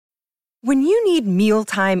When you need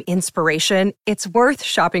mealtime inspiration, it's worth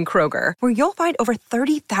shopping Kroger, where you'll find over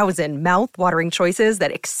 30,000 mouth-watering choices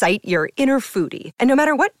that excite your inner foodie. And no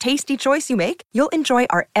matter what tasty choice you make, you'll enjoy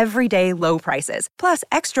our everyday low prices, plus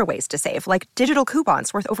extra ways to save, like digital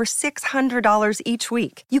coupons worth over $600 each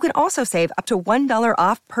week. You can also save up to $1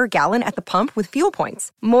 off per gallon at the pump with fuel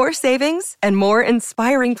points. More savings and more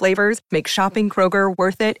inspiring flavors make shopping Kroger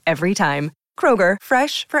worth it every time. Kroger,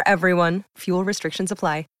 fresh for everyone. Fuel restrictions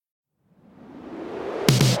apply.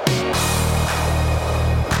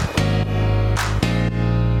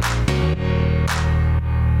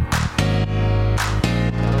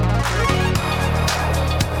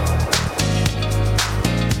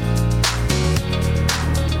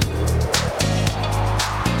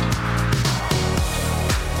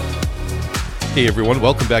 Hey everyone,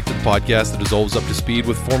 welcome back to the podcast that is always up to speed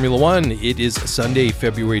with Formula One. It is Sunday,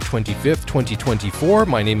 February 25th, 2024.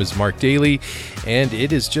 My name is Mark Daly, and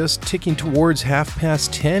it is just ticking towards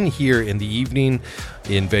 10:30 here in the evening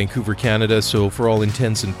in Vancouver, Canada. So for all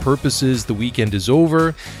intents and purposes, the weekend is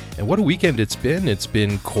over. And what a weekend it's been. It's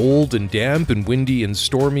been cold and damp and windy and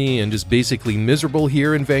stormy and just basically miserable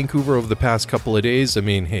here in Vancouver over the past couple of days. I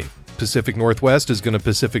mean, hey, Pacific Northwest is going to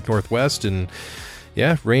Pacific Northwest, and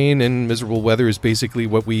yeah, rain and miserable weather is basically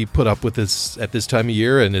what we put up with this at this time of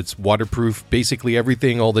year, and it's waterproof basically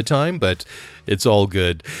everything all the time, but it's all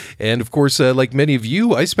good. And of course, like many of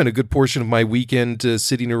you, I spent a good portion of my weekend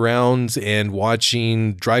sitting around and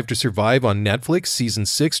watching Drive to Survive on Netflix. Season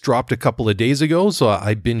 6 dropped a couple of days ago, so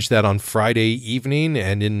I binged that on Friday evening,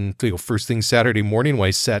 and in first thing Saturday morning when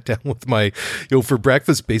I sat down with my, for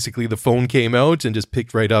breakfast, basically the phone came out and just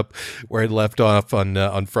picked right up where I left off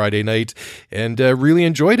on Friday night, and really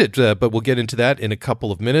enjoyed it, but we'll get into that in a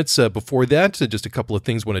couple of minutes. Before that, just a couple of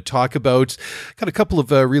things I want to talk about. Got a couple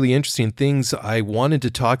of really interesting things I wanted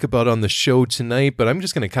to talk about on the show tonight, but I'm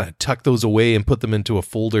just going to kind of tuck those away and put them into a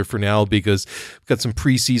folder for now because we've got some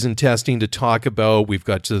preseason testing to talk about. We've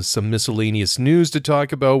got some miscellaneous news to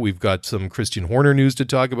talk about. We've got some Christian Horner news to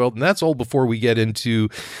talk about, and that's all before we get into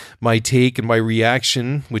my take and my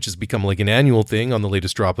reaction, which has become like an annual thing on the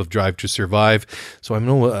latest drop of Drive to Survive. So I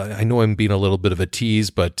know I'm being a little bit of a tease,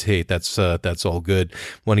 but hey, that's all good.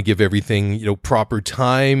 Want to give everything proper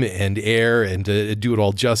time and air and do it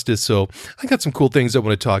all justice. So I got some cool things I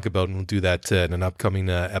want to talk about, and we'll do that in an upcoming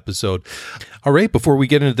episode. All right, before we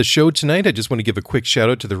get into the show tonight, I just want to give a quick shout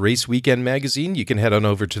out to the Race Weekend magazine. You can head on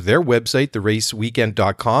over to their website,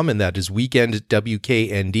 theraceweekend.com, and that is weekend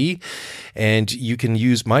WKND. And you can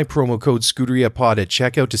use my promo code ScuderiaPod at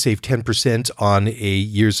checkout to save 10% on a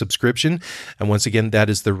year's subscription. And once again, that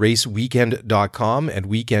is theraceweekend.com, and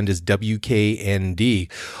weekend is WKND.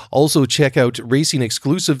 Also, check out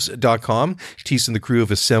racingexclusives.com. Tease and the crew have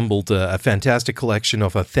assembled a fantastic collection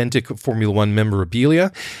of authentic Formula One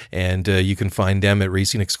memorabilia, and you can find them at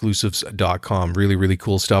racingexclusives.com. Really, really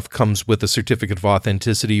cool stuff. Comes with a certificate of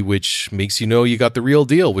authenticity, which makes you know you got the real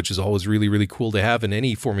deal, which is always really, really cool to have in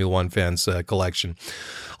any Formula One fan's collection.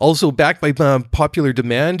 Also, backed by popular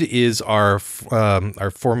demand is our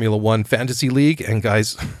Formula One Fantasy League. And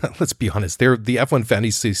guys, let's be honest, the F1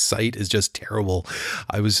 Fantasy site is just terrible.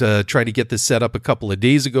 I was trying to get this set up a couple of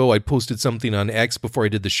days ago. I posted something on X before I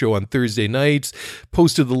did the show on Thursday nights,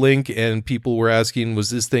 posted the link, and people were asking, was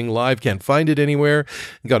this thing live? Can't find it anywhere.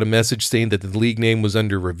 Got a message saying that the league name was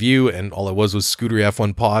under review, and all it was Scuderia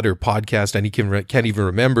F1 Pod or podcast. I can't even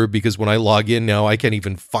remember, because when I log in now, I can't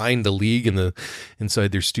even find the league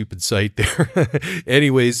inside their stupid site there.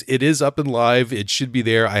 Anyways, it is up and live. It should be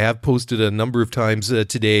there. I have posted a number of times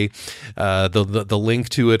today the link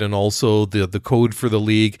to it, and also the code for the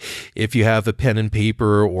league. If you have a pen and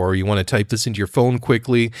paper, or you want to type this into your phone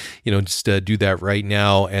quickly, just do that right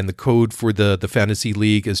now. And the code for the fantasy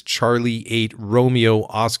league is Charlie 8 Romeo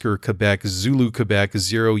Oscar Quebec Zulu Quebec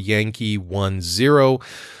 0 Yankee 10.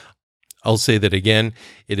 I'll say that again.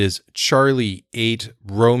 It is Charlie 8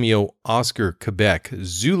 Romeo Oscar Quebec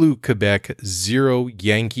Zulu Quebec 0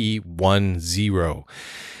 Yankee 10.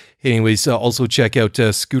 Anyways, also check out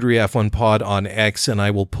Scuderia F1 Pod on X, and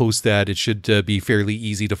I will post that. It should be fairly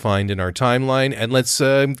easy to find in our timeline. And let's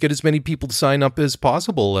get as many people to sign up as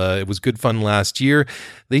possible. It was good fun last year.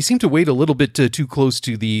 They seem to wait a little bit too close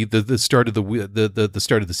to the start of the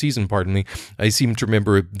start of the season. Pardon me. I seem to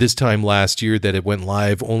remember this time last year that it went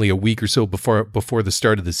live only a week or so before the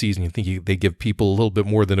start of the season. You think they give people a little bit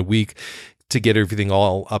more than a week to get everything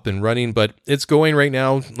all up and running, but it's going right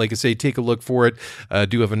now. Like I say, take a look for it.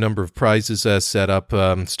 Do have a number of prizes set up.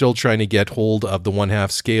 Still trying to get hold of the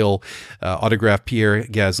 1/2 scale autographed Pierre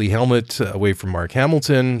Gasly helmet away from Mark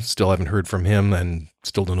Hamilton. Still haven't heard from him, and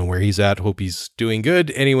Still don't know where he's at. Hope he's doing good.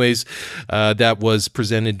 Anyways, that was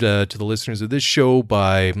presented to the listeners of this show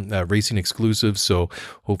by Racing Exclusive. So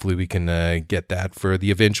hopefully we can get that for the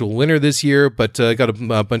eventual winner this year. But I got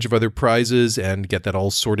a bunch of other prizes and get that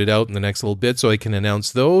all sorted out in the next little bit so I can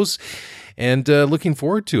announce those. And looking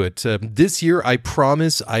forward to it. This year, I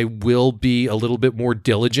promise I will be a little bit more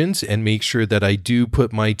diligent and make sure that I do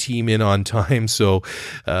put my team in on time so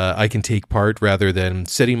I can take part rather than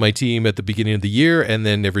setting my team at the beginning of the year and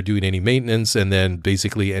then never doing any maintenance and then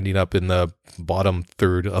basically ending up in the bottom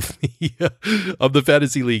third of the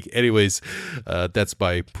fantasy league. Anyways, that's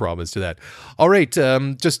my promise to that. All right,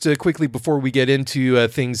 just quickly before we get into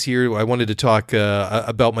things here, I wanted to talk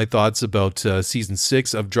about my thoughts about Season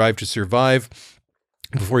 6 of Drive to Survive.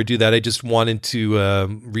 Before I do that, I just wanted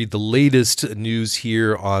to read the latest news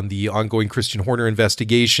here on the ongoing Christian Horner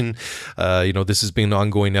investigation. This has been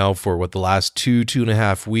ongoing now for the last two and a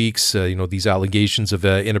half weeks. These allegations of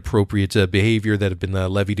inappropriate behavior that have been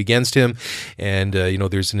levied against him. And,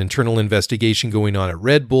 there's an internal investigation going on at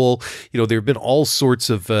Red Bull. There have been all sorts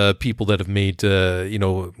of people that have made,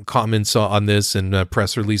 comments on this and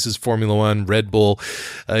press releases, Formula One, Red Bull.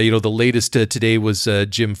 The latest today was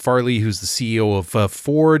Jim Farley, who's the CEO of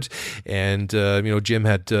Ford, and Jim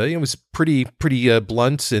had was pretty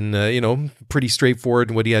blunt and pretty straightforward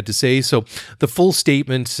in what he had to say. So the full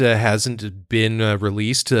statement hasn't been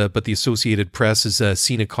released, but the Associated Press has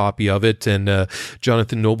seen a copy of it, and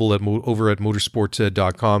Jonathan Noble over at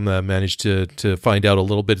motorsport.com managed to find out a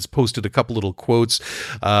little bit. It's posted a couple little quotes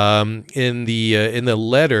in the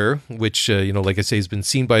letter, which like I say has been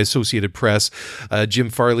seen by Associated Press. Jim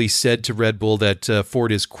Farley said to Red Bull that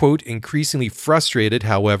Ford is, quote, increasingly frustrated,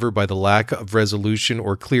 however, by the lack of resolution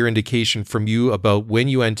or clear indication from you about when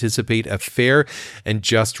you anticipate a fair and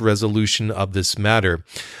just resolution of this matter.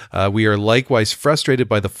 We are likewise frustrated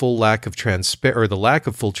by the lack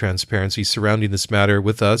of full transparency surrounding this matter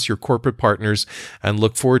with us, your corporate partners, and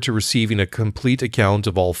look forward to receiving a complete account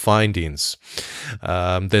of all findings.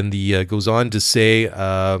 Then the goes on to say,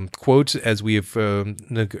 quote, as we have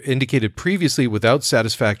indicated previously, without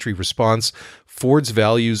satisfactory response, Ford's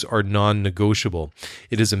values are non-negotiable.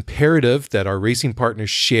 It is imperative that our racing partners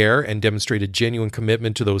share and demonstrate a genuine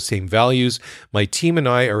commitment to those same values. My team and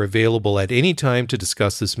I are available at any time to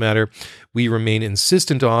discuss this matter. We remain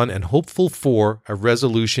insistent on and hopeful for a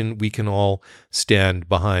resolution we can all stand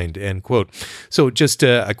behind, end quote. So just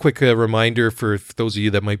a quick reminder for those of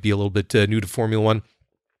you that might be a little bit new to Formula One.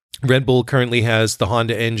 Red Bull currently has the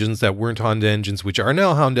Honda engines that weren't Honda engines, which are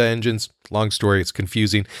now Honda engines. Long story, it's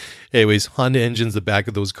confusing. Anyways, Honda engines, the back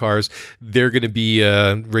of those cars, they're going to be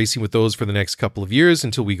racing with those for the next couple of years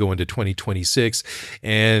until we go into 2026.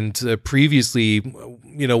 And previously,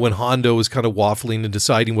 when Honda was kind of waffling and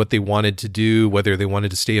deciding what they wanted to do, whether they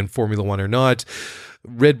wanted to stay in Formula One or not,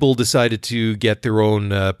 Red Bull decided to get their own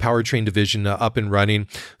powertrain division up and running.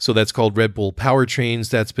 So that's called Red Bull Powertrains.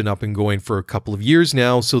 That's been up and going for a couple of years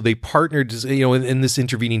now. So they partnered, in this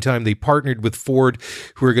intervening time, they partnered with Ford,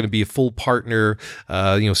 who are going to be a full partner,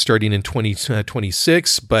 starting in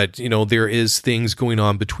 2026. But, there is things going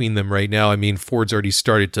on between them right now. I mean, Ford's already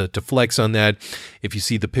started to flex on that. If you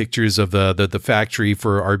see the pictures of the factory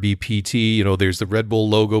for RBPT, there's the Red Bull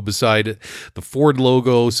logo beside the Ford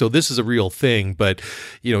logo. So this is a real thing. But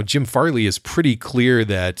Jim Farley is pretty clear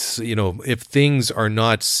that, if things are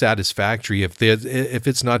not satisfactory, if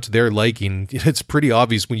it's not to their liking, it's pretty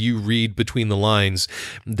obvious when you read between the lines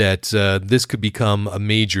that this could become a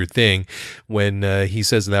major thing. When he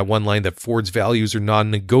says in that one line that Ford's values are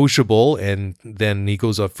non-negotiable, and then he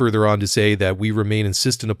goes further on to say that we remain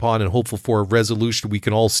insistent upon and hopeful for a resolution we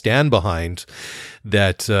can all stand behind,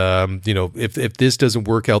 that, if this doesn't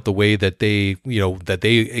work out the way that they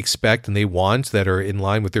expect and they want, that are in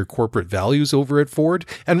line with their corporate values over at Ford,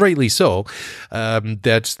 and rightly so,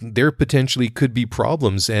 that there potentially could be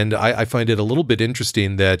problems. And I find it a little bit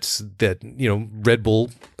interesting that Red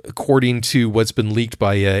Bull, according to what's been leaked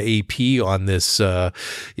by AP on this,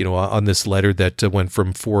 on this letter that went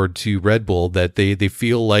from Ford to Red Bull, that they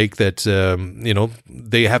feel like that,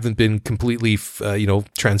 they haven't been completely,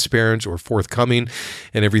 transparent or forthcoming,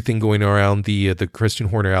 and everything going around the Christian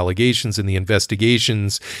Horner allegations and the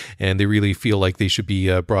investigations, and they really feel like they should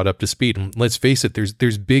be brought up to speed. And let's face it,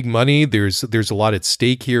 there's big money, there's a lot at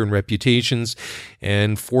stake here in reputations,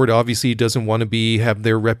 and Ford obviously doesn't want to have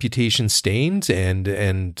their reputation stained, and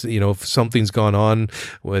if something's gone on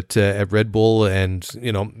at Red Bull, and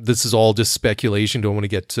this is all just speculation, don't want to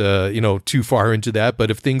get too far into that,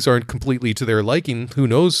 but if things aren't completely to their liking, who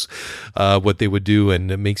knows what they would do.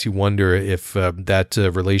 And it makes you wonder if that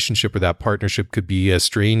relationship or that partnership could be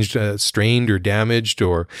strained or damaged,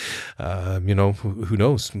 or who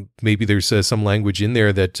knows? Maybe there's some language in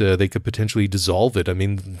there that they could potentially dissolve it. I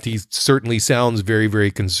mean, he certainly sounds very,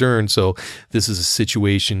 very concerned. So this is a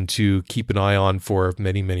situation to keep an eye on for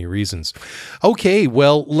many, many reasons. Okay,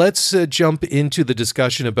 well, let's jump into the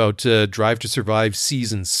discussion about Drive to Survive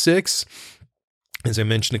Season 6. As I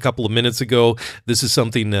mentioned a couple of minutes ago, this is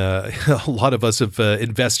something a lot of us have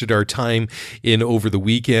invested our time in over the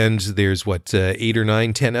weekend. There's 8 or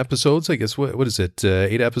 9, 10 episodes, I guess. What is it?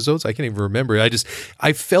 8 episodes? I can't even remember.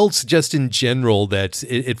 I felt just in general that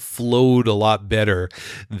it flowed a lot better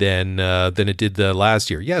than it did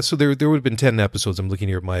last year. Yeah, so there would have been 10 episodes. I'm looking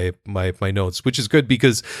here at my notes, which is good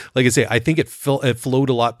because, like I say, I think it flowed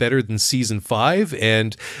a lot better than season 5,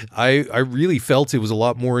 and I really felt it was a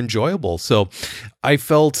lot more enjoyable. So I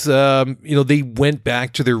felt, they went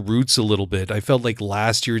back to their roots a little bit. I felt like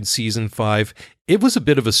last year in season 5, it was a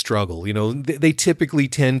bit of a struggle. They typically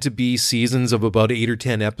tend to be seasons of about 8 or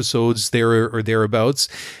 10 episodes there or thereabouts.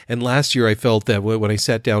 And last year I felt that when I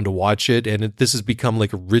sat down to watch it, and this has become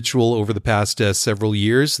like a ritual over the past several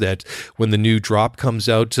years, that when the new drop comes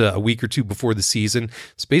out a week or two before the season,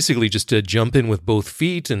 it's basically just to jump in with both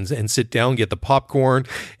feet and sit down, get the popcorn,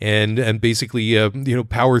 and basically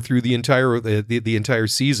power through the entire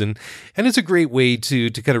season. And it's a great way to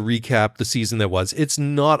kind of recap the season that was. It's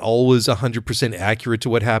not always 100% accurate to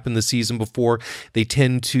what happened the season before. They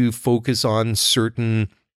tend to focus on certain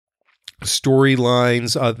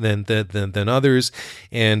storylines than others,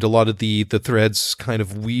 and a lot of the threads kind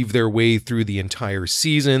of weave their way through the entire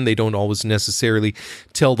season. They don't always necessarily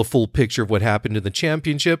tell the full picture of what happened in the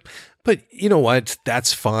championship. But you know what?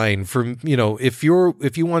 That's fine. If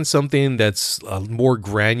you want something that's more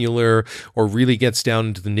granular or really gets down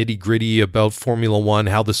into the nitty gritty about Formula One,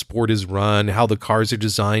 how the sport is run, how the cars are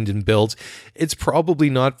designed and built, it's probably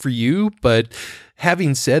not for you. But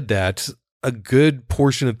having said that, a good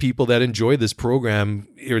portion of people that enjoy this program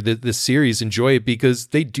or this series enjoy it because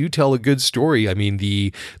they do tell a good story. I mean,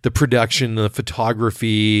 the production, the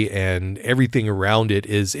photography, and everything around it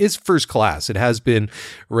is first class. It has been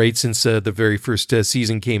right since the very first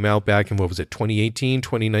season came out back in, 2018,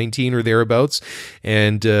 2019 or thereabouts.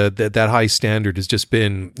 And that high standard has just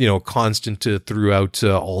been, constant throughout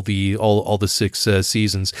all the 6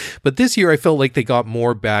 seasons. But this year I felt like they got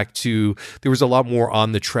more back to, there was a lot more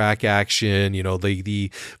on the track action. The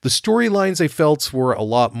storylines I felt were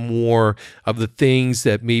a lot more of the things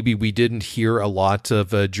that maybe we didn't hear a lot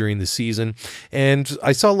of during the season. And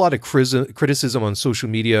I saw a lot of criticism on social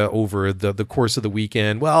media over the course of the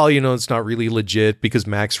weekend. Well, it's not really legit because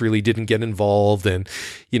Max really didn't get involved, and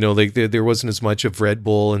there wasn't as much of Red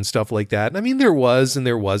Bull and stuff like that. And I mean, there was and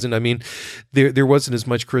there wasn't. I mean, there wasn't as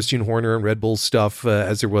much Christian Horner and Red Bull stuff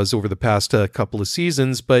as there was over the past couple of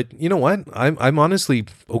seasons. But you know what? I'm honestly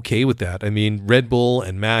okay with that. I mean, Red Bull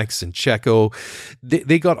and Max and Checo,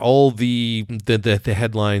 they got all the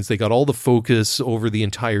headlines. They got all the focus over the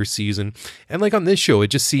entire season. And like on this show, it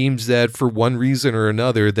just seems that for one reason or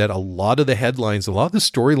another, that a lot of the headlines, a lot of the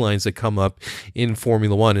storylines that come up in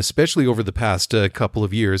Formula One, especially over the past couple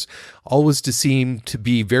of years, always seem to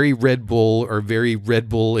be very Red Bull or very Red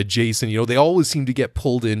Bull adjacent. They always seem to get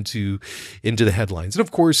pulled into the headlines. And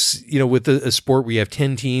of course, with a sport where you have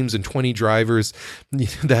 10 teams and 20 drivers,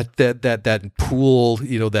 that pool,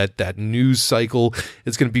 that news cycle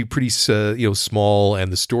is going to be pretty, small,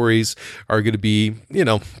 and the stories are going to be,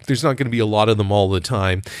 there's not going to be a lot of them all the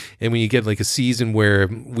time. And when you get like a season where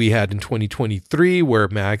we had in 2023, where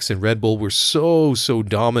Max and Red Bull were so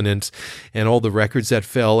dominant, and all the records that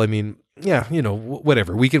fell, I mean, yeah,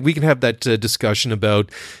 whatever. We can have that discussion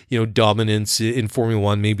about, dominance in Formula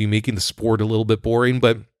One, maybe making the sport a little bit boring,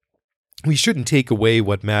 but we shouldn't take away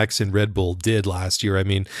what Max and Red Bull did last year. I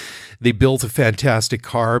mean, they built a fantastic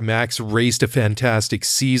car. Max raced a fantastic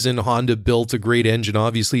season. Honda built a great engine,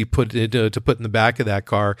 obviously, to put in the back of that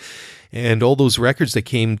car. And all those records that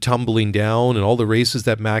came tumbling down, and all the races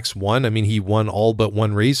that Max won. I mean, he won all but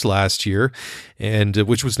one race last year, and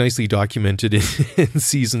which was nicely documented in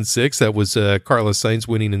season 6. That was Carlos Sainz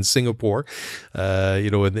winning in Singapore,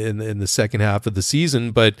 in the second half of the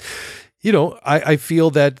season. But I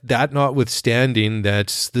feel that notwithstanding,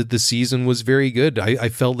 that the season was very good. I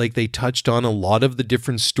felt like they touched on a lot of the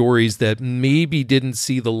different stories that maybe didn't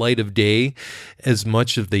see the light of day as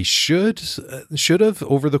much as they should have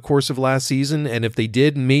over the course of last season. And if they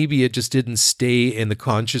did, maybe it just didn't stay in the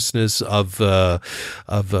consciousness of the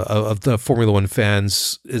Formula One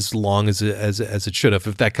fans as long as it should have,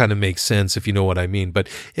 if that kind of makes sense, if you know what I mean. But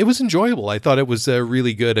it was enjoyable. I thought it was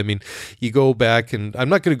really good. I mean, you go back, and I'm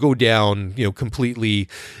not going to go down down, completely,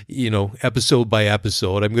 episode by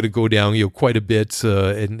episode. I'm going to go down, quite a bit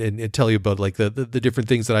and tell you about like the different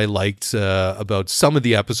things that I liked about some of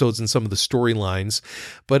the episodes and some of the storylines.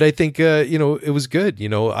 But I think, it was good.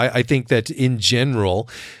 I think that in general,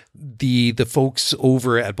 the folks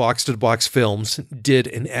over at Box to the Box Films did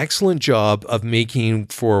an excellent job of making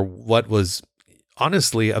for what was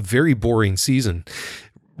honestly a very boring season.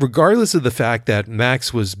 Regardless of the fact that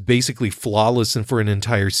Max was basically flawless for an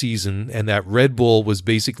entire season, and that Red Bull was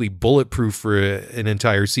basically bulletproof for an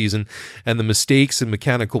entire season, and the mistakes and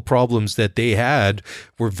mechanical problems that they had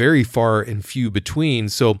were very far and few between.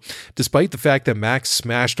 So despite the fact that Max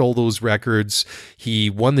smashed all those records, he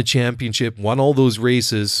won the championship, won all those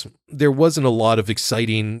races, there wasn't a lot of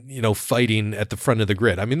exciting, fighting at the front of the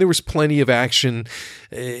grid. I mean, there was plenty of action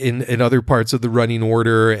in other parts of the running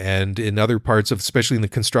order and in other parts of, especially in the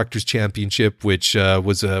Constructors' Championship, which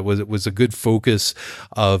was a good focus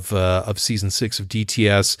of season 6 of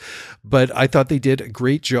DTS. But I thought they did a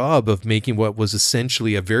great job of making what was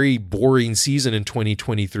essentially a very boring season in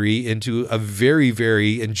 2023 into a very,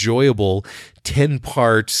 very enjoyable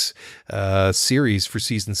 10-part series for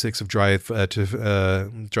season 6 of Drive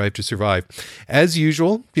to Survive. As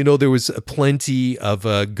usual, there was plenty of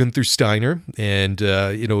Gunther Steiner, and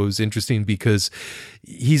it was interesting because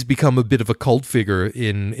he's become a bit of a cult figure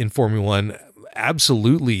in Formula One.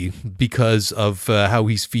 Absolutely, because of how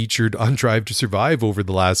he's featured on Drive to Survive over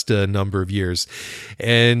the last number of years.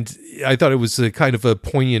 And I thought it was kind of a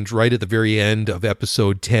poignant right at the very end of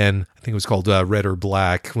episode 10. I think it was called Red or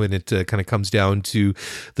Black, when it kind of comes down to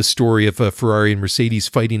the story of Ferrari and Mercedes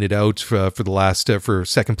fighting it out for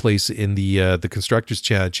second place in the Constructors'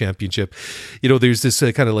 Championship. There's this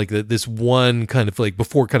kind of like this one kind of like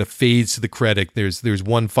before kind of fades to the credit. There's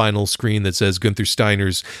one final screen that says Gunther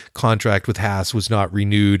Steiner's contract with Haas was not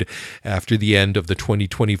renewed after the end of the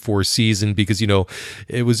 2024 season, because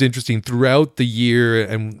it was interesting throughout the year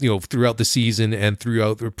and throughout the season and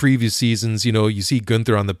throughout the previous seasons. You see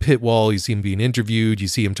Gunther on the pit wall, you see him being interviewed, you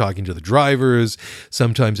see him talking to the drivers,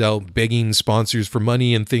 sometimes out begging sponsors for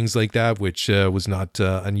money and things like that, which was not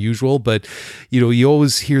unusual. But you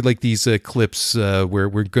always hear like these clips where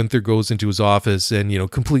Gunther goes into his office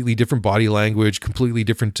and completely different body language, completely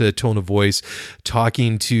different tone of voice,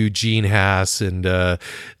 talking to Gene Haas. And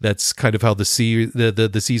that's kind of how the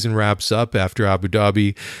season wraps up after Abu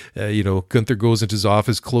Dhabi. Gunther goes into his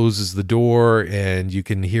office, closes the door, and you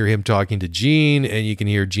can hear him talking to Gene, and you can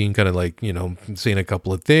hear Gene kind of like, saying a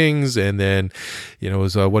couple of things, and then, it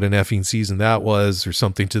was what an effing season that was, or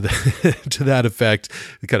something to to that effect.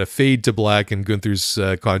 It kind of fade to black, and Gunther's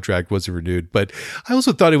contract wasn't renewed. But I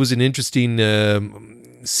also thought it was an interesting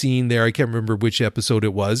scene there. I can't remember which episode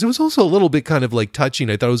it was. It was also a little bit kind of like touching.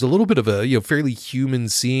 I thought it was a little bit of a fairly human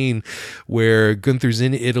scene where Gunther's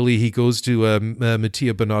in Italy. He goes to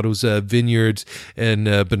Mattia Binotto's vineyard, and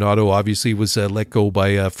Binotto obviously was let go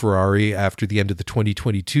by Ferrari after the end of the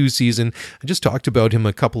 2022 season. I just talked about him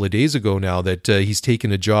a couple of days ago now that he's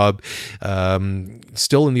taken a job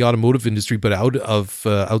still in the automotive industry, but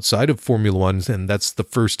outside of Formula One, and that's the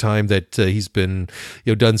first time that he's been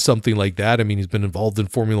done something like that. I mean, he's been involved in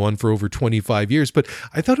Formula One for over 25 years, but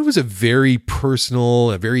I thought it was a very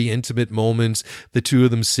personal, a very intimate moment. The two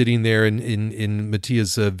of them sitting there in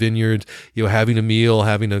Mattia's vineyard, having a meal,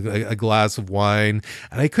 having a glass of wine,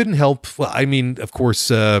 and I couldn't help. Well, I mean, of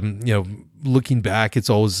course, looking back, it's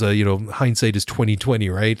always hindsight is 2020,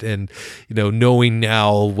 right? And knowing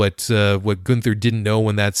now what Gunther didn't know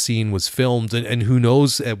when that scene was filmed, and who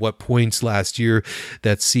knows at what points last year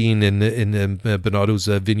that scene in Binotto's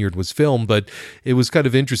vineyard was filmed. But it was kind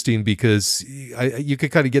of interesting because you could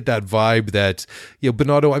kind of get that vibe that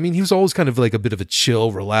Binotto, I mean, he was always kind of like a bit of a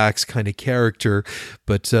chill, relaxed kind of character,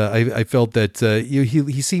 but I felt that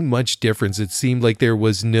he seemed much different. It seemed like there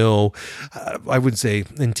was no, I wouldn't say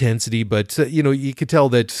intensity, but you could tell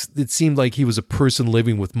that it seemed like he was a person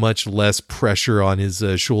living with much less pressure on his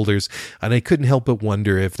shoulders. And I couldn't help but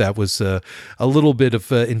wonder if that was a little bit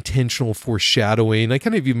of intentional foreshadowing. I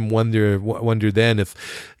kind of even wonder then if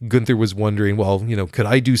Gunther was wondering, well, could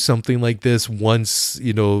I do something like this once,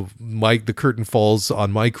 the curtain falls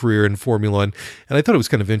on my career in Formula One? And I thought it was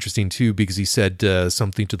kind of interesting too, because he said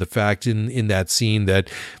something to the fact in that scene that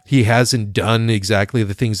he hasn't done exactly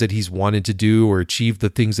the things that he's wanted to do or achieved the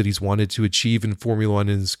things that he's wanted to achieve in Formula One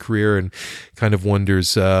in his career, and kind of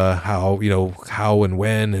wonders how and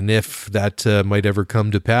when and if that might ever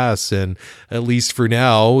come to pass. And at least for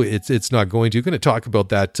now, it's not going to. We're going to talk about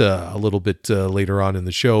that a little bit later on in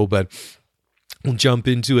the show, but we'll jump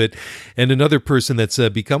into it. And another person that's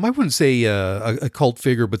become, I wouldn't say a cult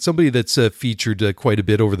figure, but somebody that's featured quite a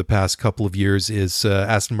bit over the past couple of years is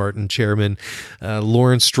Aston Martin chairman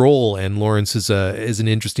Lawrence Stroll. And Lawrence is an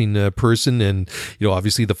interesting person, and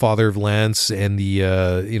obviously the father of Lance and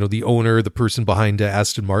the owner, the person behind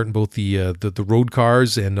Aston Martin, both the road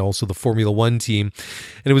cars and also the Formula One team.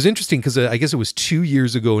 And it was interesting because I guess it was 2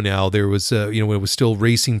 years ago now. There was when it was still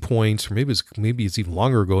Racing Point, or maybe it's even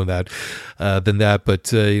longer ago than that,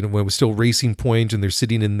 but when it was still Racing Point, and they're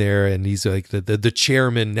sitting in there, and he's like the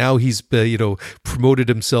chairman. Now he's promoted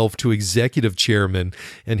himself to executive chairman,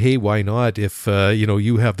 and hey, why not? If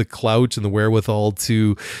you have the clout and the wherewithal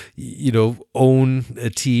to own a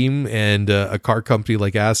team and a car company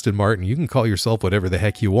like Aston Martin, you can call yourself whatever the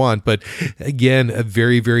heck you want. But again, a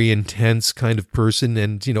very, very intense kind of person,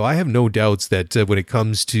 and I have no doubts that when it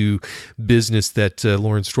comes to business, that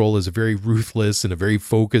Lawrence Stroll is a very ruthless and a very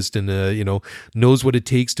focused and knows what it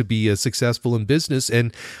takes to be successful in business.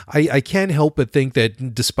 And I can't help but think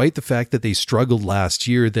that despite the fact that they struggled last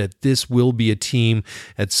year, that this will be a team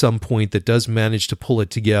at some point that does manage to pull it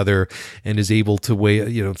together and is able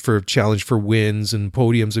to for a challenge for wins and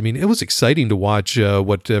podiums. I mean, it was exciting to watch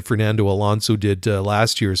what Fernando Alonso did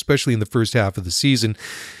last year, especially in the first half of the season,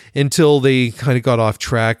 until they kind of got off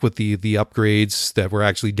track with the upgrades that were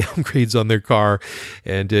actually downgrades on their car.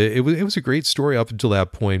 And it was a great story up until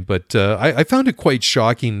that point. But I found it quite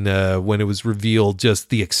shocking when it was revealed just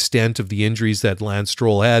the extent of the injuries that Lance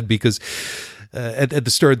Stroll had, because at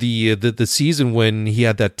the start of the season, when he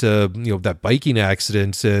had that that biking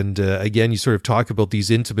accident, and again, you sort of talk about these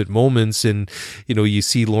intimate moments, and you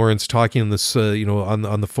see Lawrence talking on this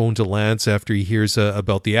on the phone to Lance after he hears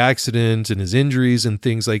about the accident and his injuries and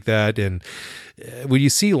things like that. And when you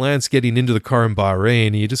see Lance getting into the car in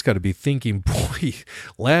Bahrain, you just got to be thinking, boy,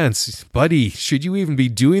 Lance, buddy, should you even be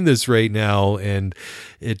doing this right now? And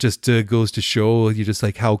it just goes to show you just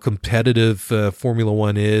like how competitive Formula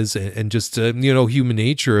One is, and just human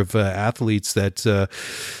nature of athletes that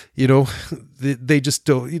they just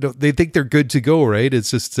don't, they think they're good to go, right?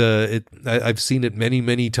 It's just I've seen it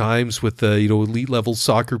many times with elite level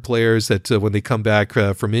soccer players that when they come back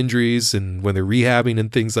from injuries and when they're rehabbing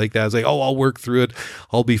and things like that, it's like, oh, I'll work through it,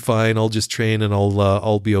 I'll be fine, I'll just train and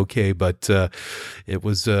I'll be okay. But it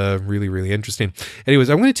was really interesting. Anyways,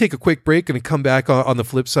 I'm going to take a quick break and come back on the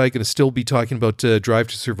flip side. Going to still be talking about Drive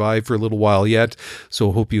to Survive for a little while yet,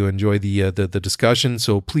 so hope you enjoy the discussion.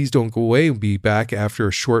 So please don't go away. We'll be back after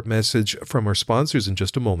a short message from our sponsors in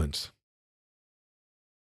just a moment.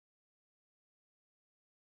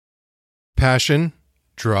 Passion,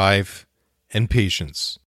 drive, and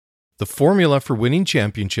patience. The formula for winning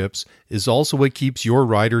championships is also what keeps your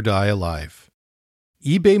ride or die alive.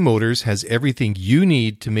 eBay Motors has everything you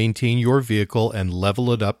need to maintain your vehicle and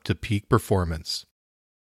level it up to peak performance.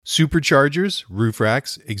 Superchargers, roof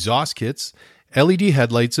racks, exhaust kits, LED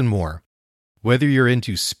headlights, and more. Whether you're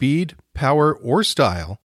into speed, power, or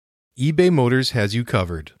style, eBay Motors has you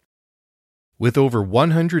covered. With over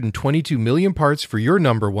 122 million parts for your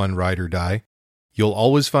number one ride or die, you'll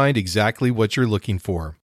always find exactly what you're looking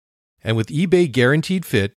for. And with eBay Guaranteed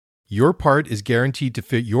Fit, your part is guaranteed to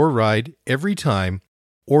fit your ride every time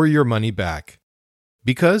or your money back.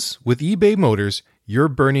 Because with eBay Motors, you're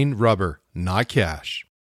burning rubber, not cash.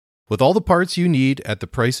 With all the parts you need at the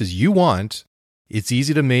prices you want, it's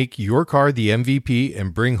easy to make your car the MVP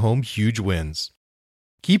and bring home huge wins.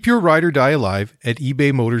 Keep your ride or die alive at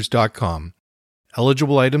ebaymotors.com.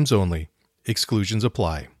 Eligible items only. Exclusions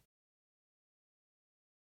apply.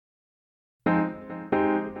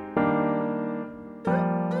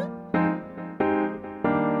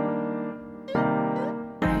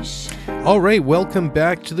 All right, welcome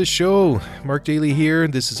back to the show. Mark Daly here.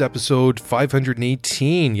 This is episode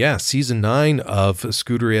 518. Yeah, season 9 of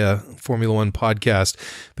Scuderia Formula One podcast.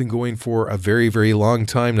 Been going for a very, very long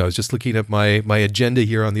time now. I was just looking at my agenda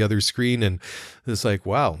here on the other screen, and it's like,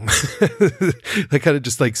 wow. I kind of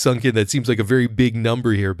just like sunk in. That seems like a very big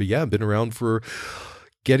number here. But yeah, I've been around for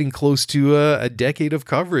getting close to a decade of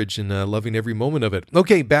coverage and loving every moment of it.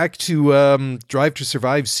 Okay, back to Drive to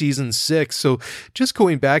Survive Season 6. So just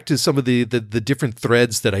going back to some of the different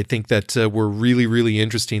threads that I think that were really, really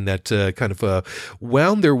interesting, that kind of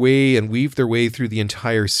wound their way and weaved their way through the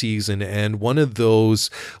entire season. And one of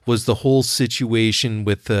those was the whole situation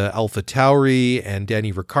with Alpha Tauri and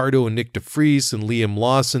Danny Ricciardo and Nick DeVries and Liam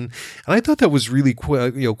Lawson. And I thought that was really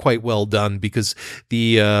quite well done, because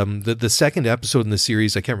the second episode in the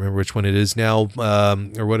series, I can't remember which one it is now,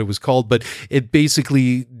 or what it was called, but it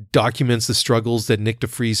basically documents the struggles that Nick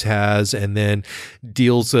DeVries has, and then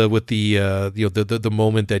deals with the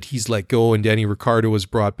moment that he's let go and Danny Ricciardo was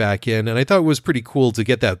brought back in. And I thought it was pretty cool to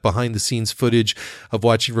get that behind the scenes footage of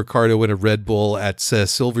watching Ricciardo in a Red Bull at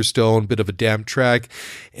Silverstone, bit of a damp track.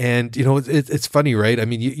 And, it's funny, right? I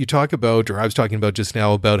mean, you talk about, or I was talking about just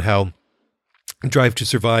now about how Drive to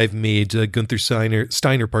Survive made Gunther Steiner,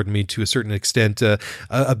 to a certain extent,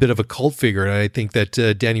 a bit of a cult figure. And I think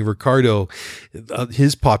that Danny Ricciardo,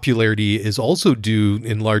 his popularity is also due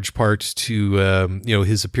in large part to,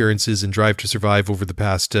 his appearances in Drive to Survive over the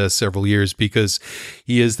past several years, because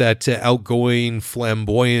he is that outgoing,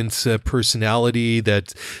 flamboyant personality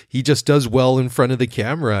that he just does well in front of the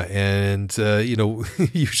camera. And,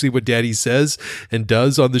 usually what Danny says and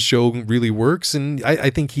does on the show really works. And I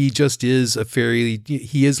think he just is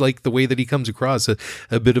he is like the way that he comes across,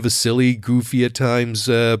 a bit of a silly, goofy at times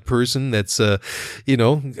person that's, I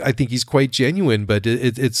think he's quite genuine, but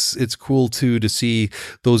it's cool too to see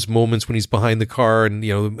those moments when he's behind the car and,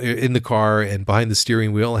 in the car and behind the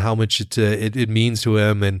steering wheel, how much it means to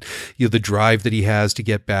him, and, the drive that he has to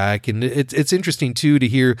get back. And it's interesting too to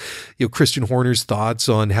hear, Christian Horner's thoughts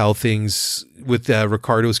on how things with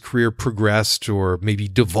Ricciardo's career progressed or maybe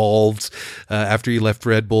devolved after he left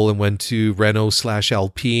Red Bull and went to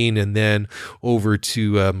Renault/Alpine and then over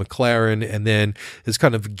to McLaren, and then has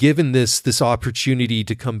kind of given this opportunity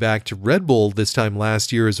to come back to Red Bull this time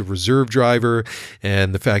last year as a reserve driver,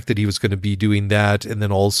 and the fact that he was going to be doing that, and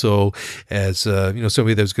then also as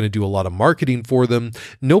somebody that was going to do a lot of marketing for them.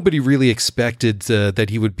 Nobody really expected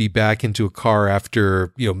that he would be back into a car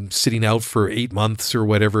after sitting out for 8 months or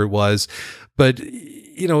whatever it was. But,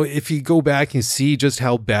 if you go back and see just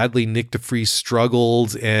how badly Nick DeVries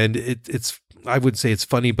struggled, and I would say it's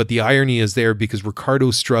funny, but the irony is there because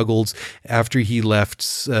Ricciardo struggled after he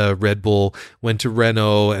left Red Bull, went to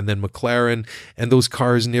Renault and then McLaren, and those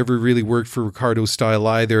cars never really worked for Ricciardo's style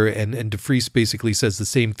either. And DeVries basically says the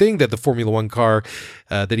same thing, that the Formula One car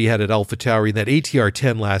that he had at AlphaTauri, that ATR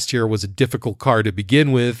 10 last year, was a difficult car to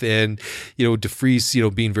begin with. And,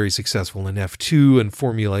 DeVries, being very successful in F2 and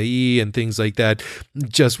Formula E and things like that,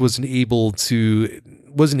 just wasn't able to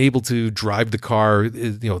drive the car,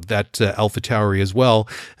 that AlphaTauri as well,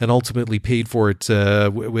 and ultimately paid for it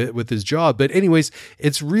with his job. But anyways,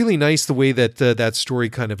 it's really nice the way that that story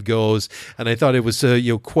kind of goes. And I thought it was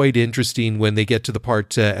quite interesting when they get to the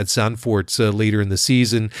part at Zandvoort later in the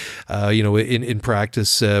season, in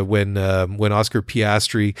practice when Oscar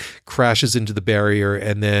Piastri crashes into the barrier,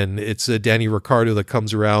 and then it's Danny Ricciardo that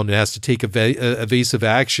comes around and has to take evasive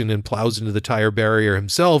action and plows into the tire barrier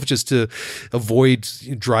himself just to avoid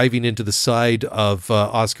driving into the side of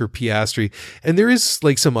Oscar Piastri. And there is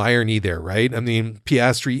like some irony there, right? I mean,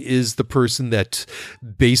 Piastri is the person that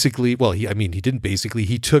basically,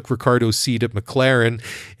 he took Ricciardo's seat at McLaren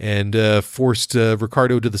and forced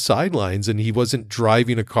Ricciardo to the sidelines, and he wasn't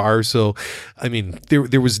driving a car. So, I mean,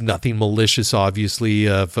 there was nothing malicious, obviously,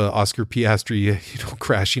 of Oscar Piastri,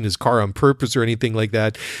 crashing his car on purpose or anything like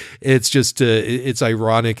that. It's just, it's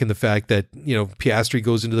ironic in the fact that, Piastri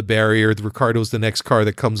goes into the barrier, Ricciardo's the next car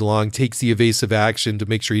that comes along, takes the evasive action to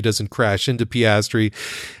make sure he doesn't crash into Piastri,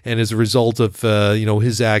 and as a result of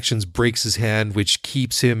his actions, breaks his hand, which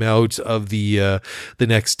keeps him out of the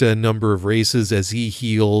next number of races as he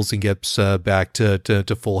heals and gets back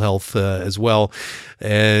to full health as well.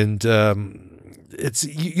 And it's,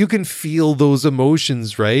 you can feel those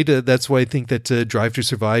emotions, right? That's why I think that Drive to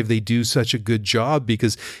Survive, they do such a good job,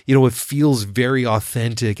 because it feels very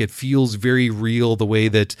authentic. It feels very real, the way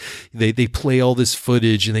that they play all this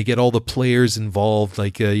footage and they get all the players involved,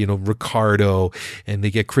 like Ricciardo, and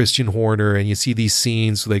they get Christian Horner, and you see these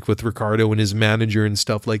scenes like with Ricciardo and his manager and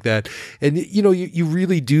stuff like that. And you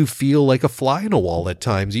really do feel like a fly in a wall at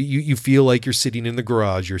times. You feel like you're sitting in the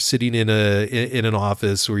garage, you're sitting in an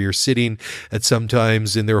office, or you're sitting at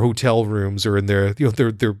sometimes in their hotel rooms, or in their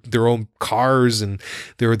their own cars and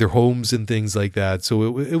their homes and things like that.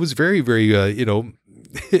 So it was very, very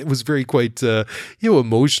it was very quite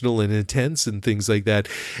emotional and intense and things like that.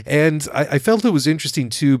 And I felt it was interesting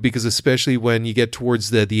too, because especially when you get towards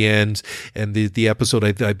the end, and the episode,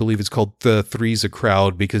 I believe it's called Three's a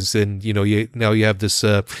Crowd, because then now you have this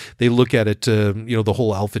they look at it the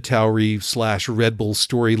whole AlphaTauri / Red Bull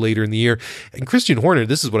story later in the year. And Christian Horner,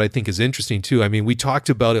 this is what I think is interesting too. I mean, we talked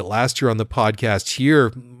about it last year on the podcast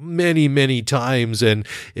here many times, and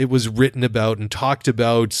it was written about and talked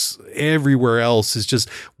about everywhere else. Is just just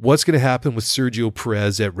what's going to happen with Sergio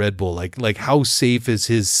Perez at Red Bull? Like how safe is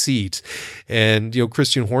his seat? And,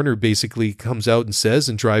 Christian Horner basically comes out and says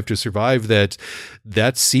in Drive to Survive that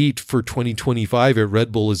seat for 2025 at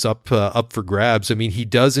Red Bull is up for grabs. I mean, he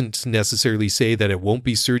doesn't necessarily say that it won't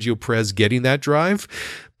be Sergio Perez getting that drive,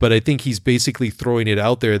 but I think he's basically throwing it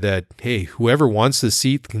out there that, hey, whoever wants the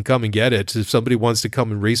seat can come and get it. If somebody wants to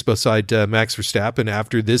come and race beside Max Verstappen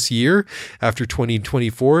after this year, after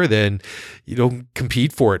 2024, then,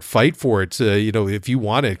 compete for it, fight for it. If you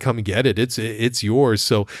want it, come and get it. It's yours.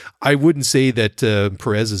 So I wouldn't say that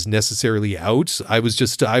Perez is necessarily out. I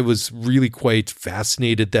was really quite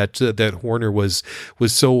fascinated that Horner was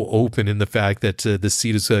so open in the fact that the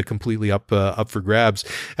seat is completely up for grabs.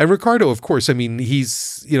 And Ricciardo, of course, I mean,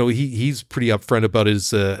 he's pretty upfront about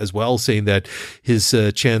it as well, saying that his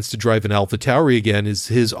chance to drive an AlphaTauri again is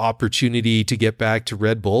his opportunity to get back to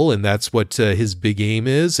Red Bull, and that's what his big aim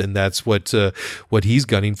is, and that's what he's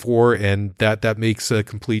gunning for, and that makes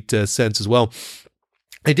complete sense as well.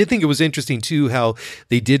 I did think it was interesting too how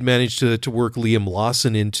they did manage to work Liam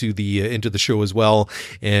Lawson into the show as well.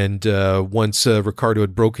 And once Ricciardo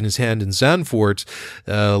had broken his hand in Zandvoort,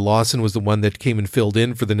 Lawson was the one that came and filled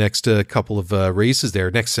in for the next couple of races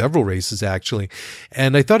there, next several races actually.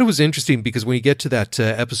 And I thought it was interesting because when you get to that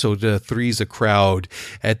episode 3's a crowd,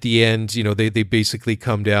 at the end, they basically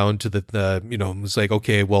come down to it's like,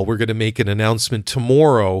 okay, well, we're going to make an announcement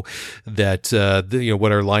tomorrow that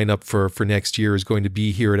what our lineup for next year is going to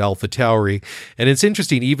be here at AlphaTauri. And it's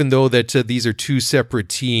interesting, even though that these are two separate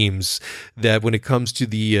teams, that when it comes to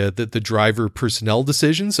the driver personnel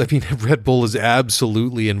decisions, I mean, Red Bull is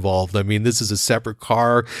absolutely involved. I mean, this is a separate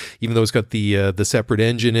car, even though it's got the separate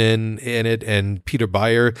engine in it. And Peter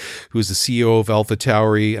Bayer, who is the CEO of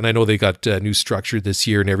AlphaTauri, and I know they got new structure this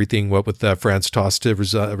year and everything, what with Franz Tost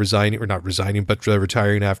resigning, or not resigning, but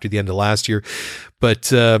retiring after the end of last year.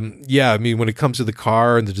 But I mean, when it comes to the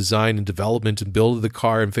car and the design and development and build of the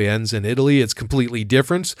car in Faenza in Italy, it's completely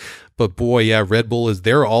different. But boy, yeah, Red Bull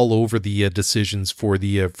they're all over the decisions for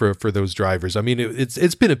those drivers. I mean,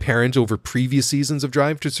 it's been apparent over previous seasons of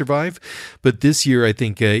Drive to Survive, but this year I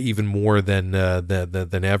think even more than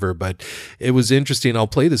ever. But it was interesting. I'll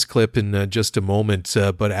play this clip in just a moment.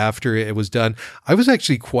 But after it was done, I was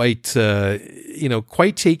actually quite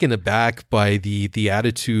taken aback by the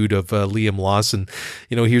attitude of Liam Lawson.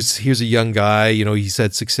 Here's a young guy. He's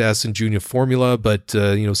had success in junior formula, but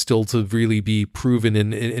still to really be proven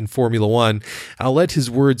in Formula One. I'll let his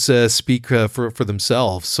words speak for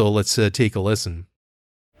themselves. So let's take a listen.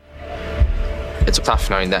 It's tough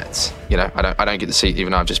knowing that I don't get the seat,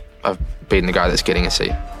 even though I've been the guy that's getting a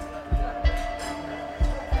seat.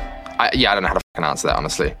 I don't know how to fucking answer that,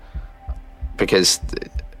 honestly, because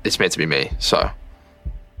it's meant to be me. So.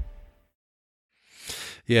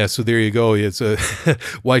 Yeah, so there you go. It's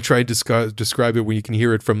why try to describe it when you can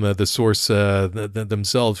hear it from the source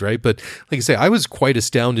themselves, right? But like I say, I was quite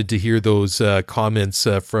astounded to hear those comments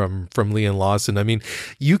from Liam Lawson. I mean,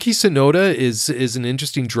 Yuki Tsunoda is an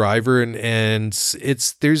interesting driver, and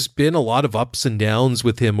there's been a lot of ups and downs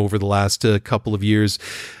with him over the last couple of years.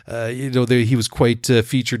 He was quite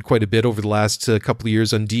featured quite a bit over the last couple of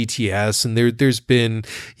years on DTS, and there's been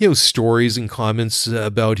stories and comments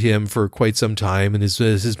about him for quite some time, and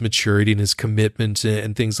his maturity and his commitment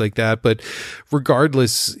and things like that. But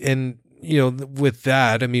regardless, and with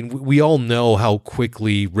that, I mean, we all know how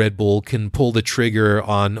quickly Red Bull can pull the trigger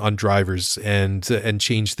on drivers and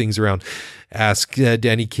change things around. Ask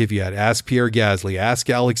Danny Kvyat, ask Pierre Gasly, ask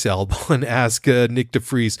Alex Albon, ask Nick de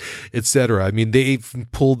Vries, etc. I mean, they've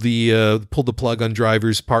pulled the plug on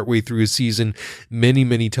drivers partway through a season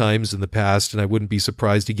many times in the past, and I wouldn't be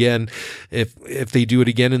surprised again if they do it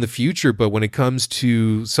again in the future. But when it comes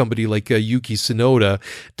to somebody like Yuki Tsunoda,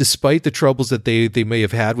 despite the troubles that they may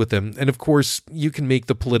have had with him, and of course you can make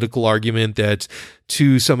the political argument that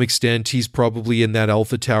to some extent he's probably in that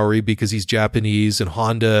AlphaTauri because he's Japanese and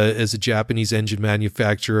Honda is a Japanese engine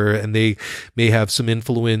manufacturer, and they may have some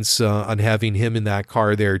influence on having him in that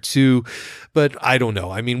car there too. But I don't know.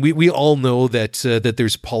 I mean, we all know that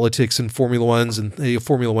there's politics in Formula One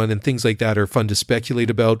and things like that are fun to speculate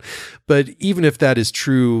about. But even if that is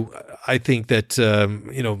true, I think that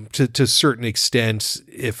to a certain extent,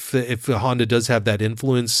 if Honda does have that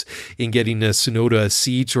influence in getting Tsunoda a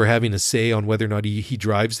seat or having a say on whether or not he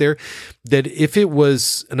drives there, that if it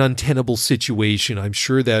was an untenable situation, I'm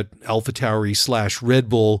sure that AlphaTauri AlphaTauri / Red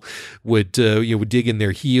Bull would dig in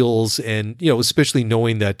their heels, and especially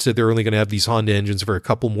knowing that they're only going to have these Honda engines for a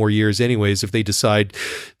couple more years anyways. If they decide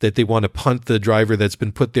that they want to punt the driver that's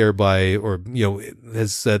been put there by, or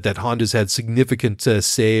that Honda's had significant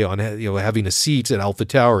say on having a seat at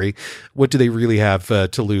AlphaTauri, what do they really have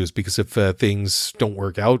to lose? Because if things don't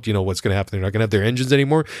work out, what's going to happen? They're not going to have their engines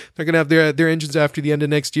anymore. They're going to have their engines after the end of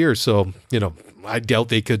next year. So I doubt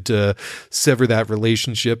they could sever that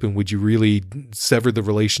relationship. And would you really sever the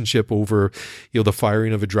relationship over the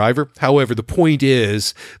firing of a driver? However, the point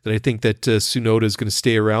is that I think that Tsunoda is going to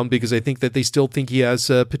stay around, because I think that they still think he has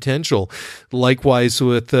potential. Likewise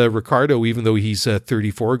with Ricciardo, even though he's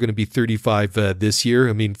 34, going to be 35 this year.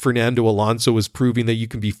 I mean, Fernando Alonso is proving that you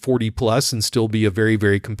can be 40 plus and still be a very,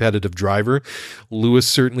 very competitive driver. Lewis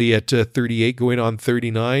certainly at 38 going on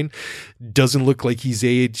 39. Doesn't look like he's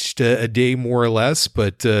aged a day more or less,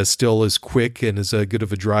 but still as quick and as good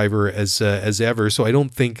of a driver as ever. So I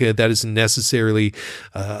don't think that is necessarily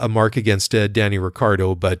a mark against Danny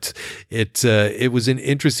Ricciardo, but it was an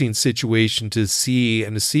interesting situation to see,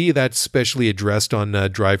 and to see that especially addressed on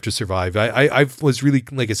Drive to Survive. I was really,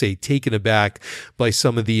 like I say, taken aback by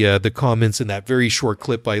some of the comments in that very short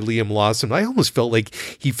clip by Liam Lawson. I almost felt like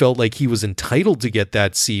he was entitled to get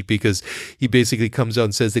that seat, because he basically comes out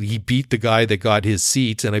and says that he beat the guy that got his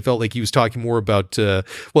seat, and I felt like he was talking more about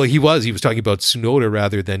he was talking about Tsunoda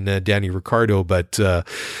rather than Danny Ricciardo, but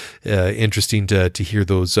interesting to hear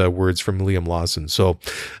those words from Liam Lawson. So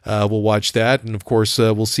we'll watch that, and of course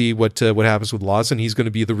we'll see what happens with Lawson. He's going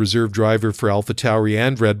to be the reserve driver for AlphaTauri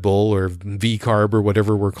and Red Bull, or V-Carb, or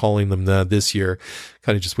whatever we're calling them this year.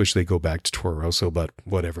 Kind of just wish they go back to Toro Rosso, but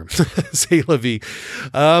whatever. C'est la vie.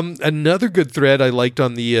 Another good thread I liked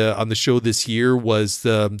on the show this year was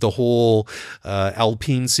the whole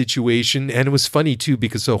Alpine situation, and it was funny too,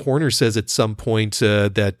 because Horner says at some point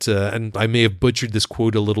that, and I may have butchered this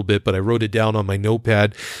quote a little bit, but I wrote it down on my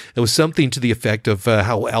notepad. It was something to the effect of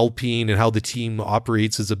how Alpine and how the team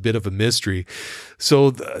operates is a bit of a mystery.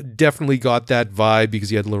 So definitely got that vibe,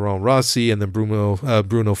 because you had Laurent Rossi and then Bruno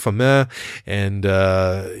Famin, and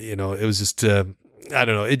it was just I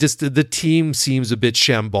don't know. It just, the team seems a bit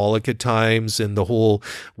shambolic at times, and the whole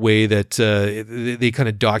way that they kind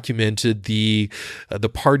of documented the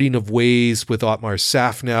parting of ways with Otmar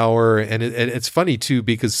Safnauer, and it's funny too,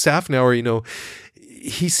 because Safnauer,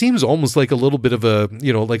 he seems almost like a little bit of a,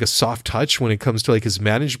 like a soft touch when it comes to like his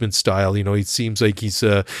management style. He seems like he's,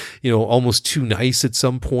 almost too nice at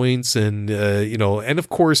some points. And, and of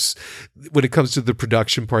course, when it comes to the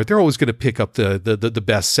production part, they're always going to pick up the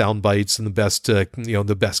best sound bites and the best,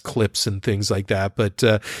 the best clips and things like that. But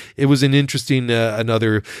it was an interesting,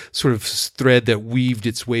 another sort of thread that weaved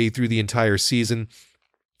its way through the entire season.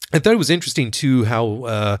 I thought it was interesting, too,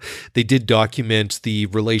 how they did document the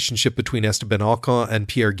relationship between Esteban Ocon and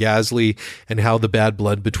Pierre Gasly, and how the bad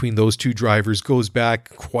blood between those two drivers goes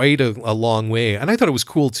back quite a long way. And I thought it was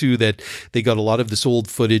cool, too, that they got a lot of this old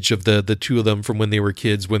footage of the two of them from when they were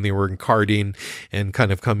kids, when they were in karting and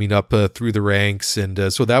kind of coming up through the ranks.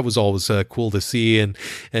 And so that was always cool to see. And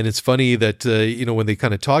it's funny that, when they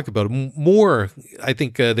kind of talk about it more, I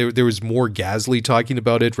think there was more Gasly talking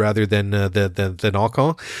about it rather than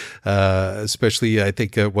Ocon. Especially, I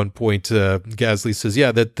think at one point Gasly says,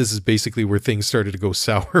 that this is basically where things started to go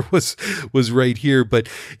sour was right here. But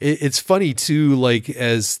it's funny too, like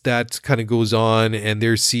as that kind of goes on and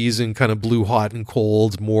their season kind of blew hot and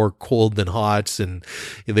cold, more cold than hot, and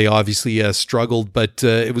they obviously struggled. But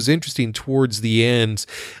it was interesting towards the end.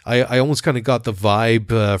 I almost kind of got the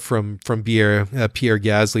vibe from Pierre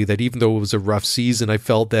Gasly that even though it was a rough season, I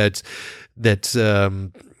felt that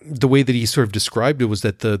the way that he sort of described it was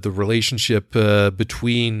that the relationship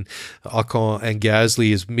between Ocon and Gasly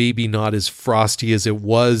is maybe not as frosty as it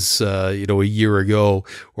was, a year ago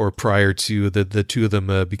or prior to the two of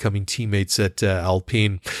them becoming teammates at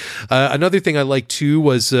Alpine. Another thing I liked too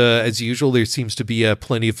was, as usual, there seems to be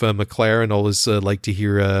plenty of McLaren. Always like to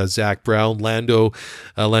hear Zach Brown. Lando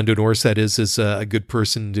Norris, that is a good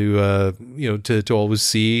person to always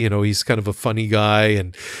see. He's kind of a funny guy,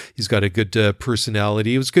 and he's got a good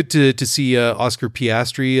personality. It was good to see Oscar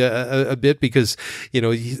Piastri a bit, because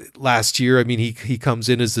last year, I mean, he comes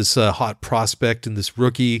in as this hot prospect and this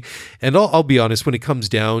rookie, and I'll be honest, when it comes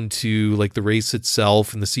down to like the race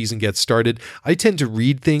itself and the season gets started, I tend to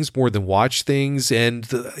read things things more than watch things. And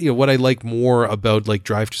what I like more about like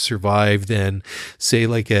Drive to Survive than say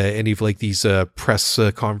like any of like these press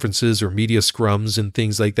conferences or media scrums and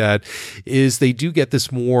things like that is they do get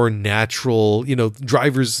this more natural,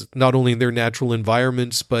 drivers not only in their natural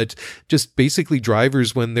environments, but just basically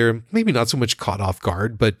drivers when they're maybe not so much caught off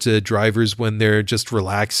guard, but drivers when they're just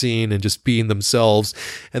relaxing and just being themselves.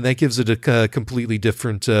 And that gives it a completely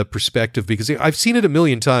different perspective, because I've seen it a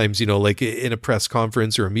million times, like in a press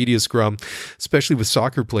conference or a media scrum, especially with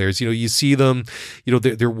soccer players. You see them,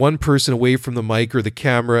 they're one person away from the mic or the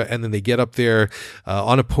camera, and then they get up there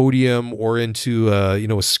on a podium or into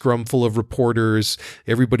a scrum full of reporters.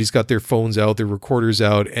 Everybody's got their phones out, their recorders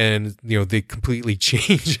out, and they completely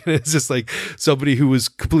change. It's just like somebody who was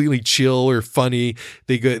completely chill or funny,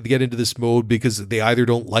 they get into this mode because they either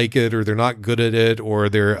don't like it or they're not good at it, or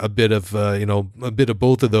they're a bit of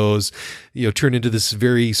both of those, turn into this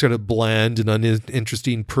very sort of bland and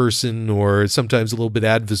uninteresting person, or sometimes a little bit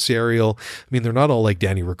adversarial. I mean, they're not all like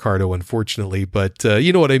Danny Ricciardo, unfortunately, but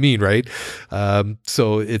you know what I mean, right?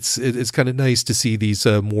 So it's kind of nice to see these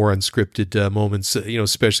more unscripted moments,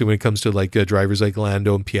 especially when it comes to like drivers like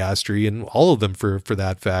Lando and Piastri, and all of them for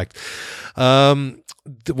that fact.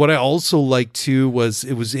 What I also liked too was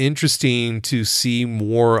it was interesting to see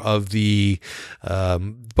more of the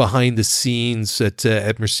behind the scenes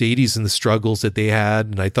at Mercedes and the struggles that they had.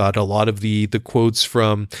 And I thought a lot of the quotes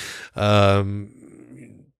from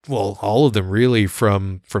all of them really,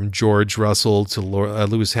 from George Russell to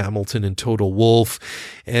Lewis Hamilton and Toto Wolff.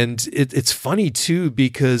 And it's funny too,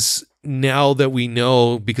 because now that we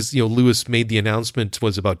know, because Lewis made the announcement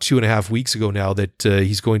was about 2.5 weeks ago now that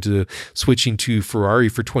he's going to switching to Ferrari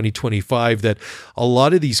for 2025, that a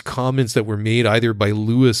lot of these comments that were made either by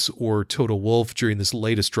Lewis or Toto Wolff during this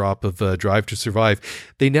latest drop of Drive to Survive,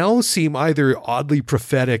 they now seem either oddly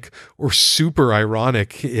prophetic or super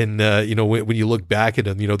ironic in when you look back at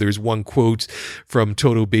them. There's one quote from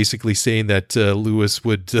Toto basically saying that Lewis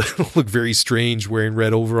would look very strange wearing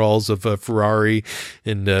red overalls of Ferrari,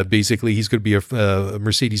 and basically he's going to be a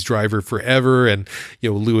Mercedes driver forever. And,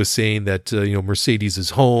 Lewis saying that, Mercedes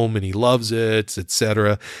is home and he loves it,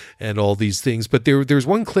 etc., and all these things. But there's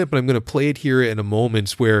one clip, and I'm going to play it here in a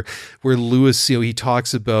moment, where Lewis, he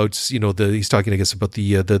talks about, he's talking, I guess, about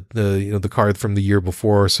the car from the year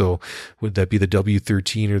before. So would that be the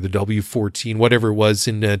W13 or the W14, whatever it was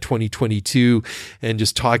in 2022, and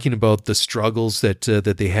just talking about the struggles that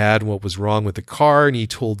they had and what was wrong with the car. And he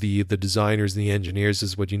told the designers and the engineers,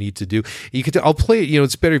 this is what you need to do. I'll play it.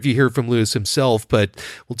 It's better if you hear from Lewis himself, but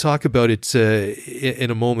we'll talk about it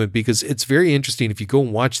in a moment, because it's very interesting. If you go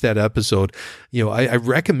and watch that episode, I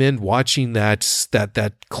recommend watching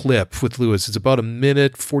that clip with Lewis. It's about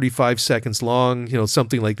 1:45 long,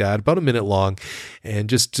 something like that, about a minute long, and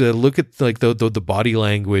just look at like the body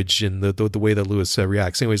language and the way that Lewis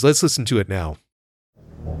reacts. Anyways, let's listen to it now.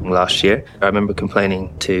 Last year, I remember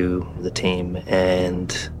complaining to the team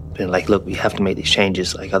and being like, look, we have to make these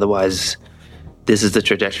changes. Like, otherwise, this is the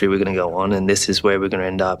trajectory we're going to go on, and this is where we're going to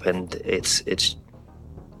end up. And it's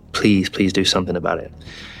please do something about it.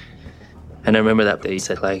 And I remember that they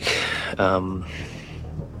said, like,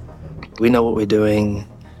 we know what we're doing.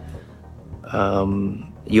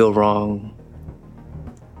 You're wrong.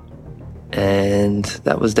 And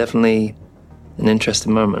that was definitely an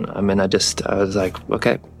interesting moment. I mean, I was like,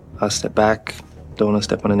 okay, I'll step back. Don't want to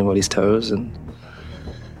step on anybody's toes. And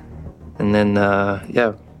then,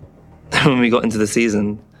 when we got into the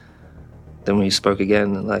season, then we spoke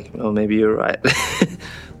again, like, oh, maybe you're right.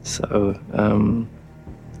 So,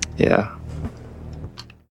 yeah.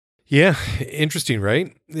 Yeah, interesting,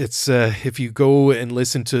 right? It's if you go and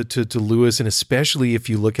listen to Lewis, and especially if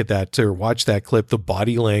you look at that or watch that clip, the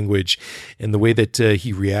body language and the way that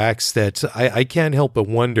he reacts, that I can't help but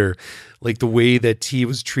wonder, like the way that he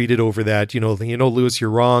was treated over that, Lewis, you're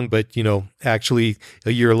wrong, but, actually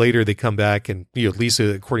a year later they come back and, at least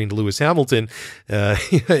according to Lewis Hamilton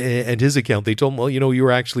and his account, they told him, well, you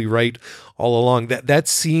were actually right all along. That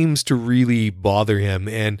seems to really bother him.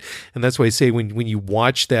 And that's why I say when you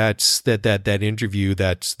watch that interview,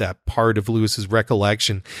 that part of Lewis's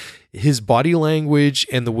recollection, his body language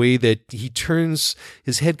and the way that he turns,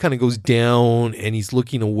 his head kind of goes down and he's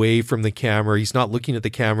looking away from the camera. He's not looking at the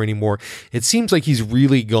camera anymore. It seems like he's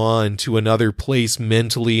really gone to another place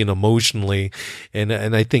mentally and emotionally. And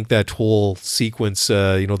I think that whole sequence,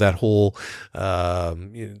 that whole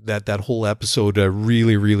episode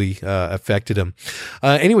really affected him.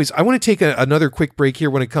 Anyways, I want to take another quick break here.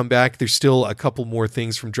 When I come back, there's still a couple more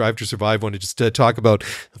things from Drive to Survive. I want to just talk about,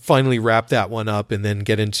 finally wrap that one up, and then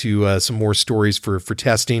get into to some more stories for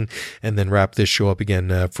testing, and then wrap this show up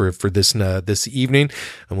again for this evening.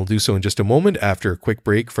 And we'll do so in just a moment after a quick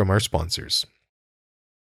break from our sponsors.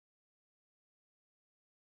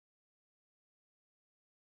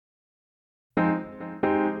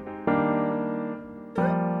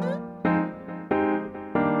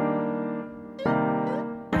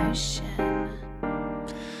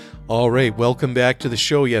 All right, welcome back to the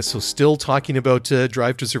show. Yes, so still talking about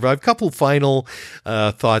Drive to Survive. Couple final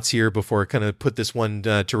thoughts here before I kind of put this one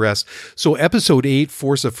to rest. So episode 8,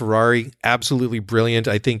 Forza Ferrari, absolutely brilliant.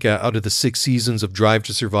 I think out of the 6 seasons of Drive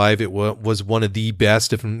to Survive, it was one of the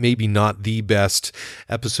best, if maybe not the best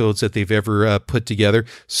episodes that they've ever put together.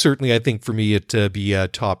 Certainly, I think for me, it'd be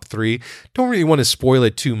top 3. Don't really want to spoil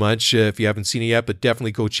it too much if you haven't seen it yet, but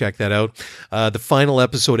definitely go check that out. The final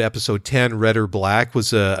episode, episode 10, Red or Black,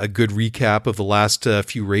 was a good recap of the last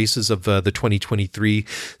few races of the 2023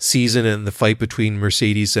 season and the fight between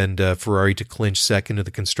Mercedes and Ferrari to clinch second of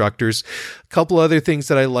the constructors. A couple other things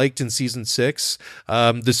that I liked in season 6.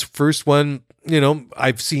 This first one,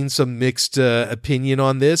 I've seen some mixed opinion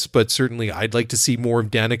on this, but certainly I'd like to see more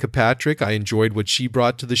of Danica Patrick. I enjoyed what she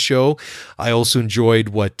brought to the show. I also enjoyed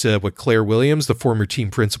what Claire Williams, the former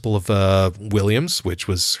team principal of Williams, which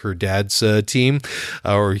was her dad's team,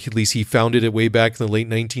 or at least he founded it way back in the late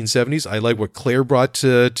 1970s. I like what Claire brought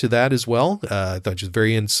to that as well. I thought she was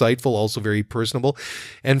very insightful, also very personable.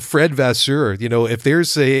 And Fred Vasseur, if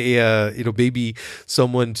there's maybe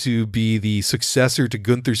someone to be the successor to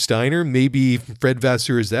Gunther Steiner, maybe Fred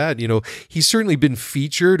Vasseur is that. He's certainly been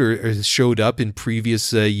featured or showed up in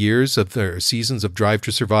previous years of their seasons of Drive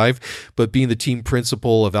to Survive, but being the team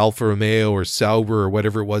principal of Alfa Romeo or Sauber or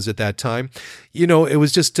whatever it was at that time, it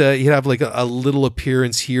was just he'd have like a little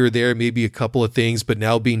appearance here or there, maybe a couple of things, but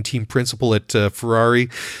now being team principal at Ferrari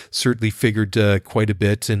certainly figured quite a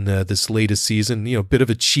bit in this latest season. A bit of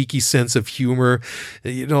a cheeky sense of humor.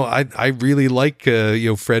 I really like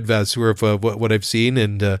Fred Vasseur of what I've seen,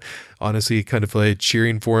 and honestly kind of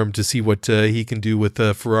cheering for him to see what he can do with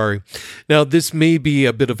Ferrari. Now, this may be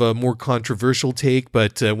a bit of a more controversial take,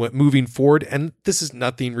 but moving forward, and this is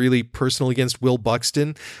nothing really personal against Will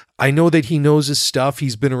Buxton. I know that he knows his stuff.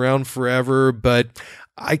 He's been around forever, but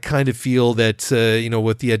I kind of feel that,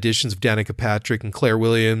 with the additions of Danica Patrick and Claire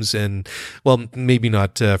Williams and, well, maybe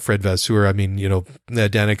not Fred Vasseur. I mean,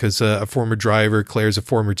 Danica's a former driver. Claire's a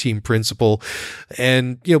former team principal.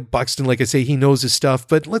 And, Buxton, like I say, he knows his stuff,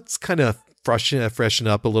 but let's kind of freshen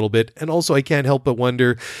up a little bit. And also, I can't help but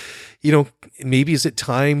wonder, maybe is it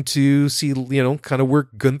time to see, kind of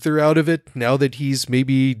work Gunther out of it now that he's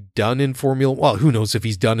maybe done in Formula. Well, who knows if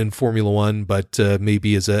he's done in Formula One, but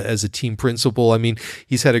maybe as a team principal. I mean,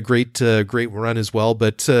 he's had a great run as well.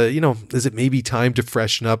 But is it maybe time to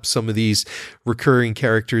freshen up some of these recurring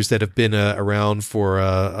characters that have been around for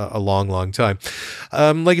a long time?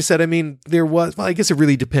 Like I said, I mean, I guess it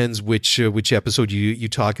really depends which episode you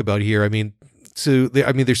talk about here. I mean,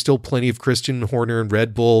 there's still plenty of Christian Horner and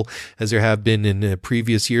Red Bull as there have been in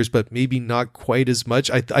previous years, but maybe not quite as much.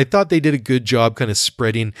 I thought they did a good job kind of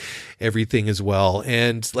spreading everything as well.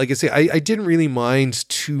 And like I say, I didn't really mind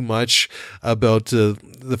too much about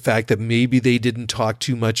the fact that maybe they didn't talk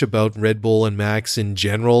too much about Red Bull and Max in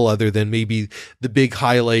general, other than maybe the big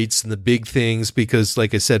highlights and the big things, because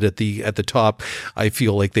like I said at the top, I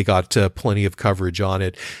feel like they got plenty of coverage on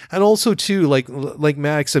it. And also too, like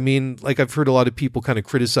Max, I mean, like I've heard a lot of people kind of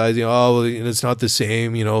criticizing, it's not the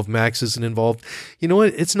same, if Max isn't involved. You know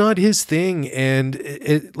what? It's not his thing. And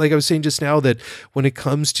it, like I was saying just now, that when it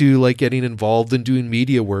comes to like getting involved and doing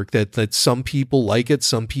media work, that some people like it,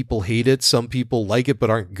 some people hate it, some people like it but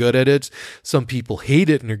aren't good at it, some people hate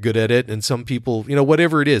it and are good at it, and some people,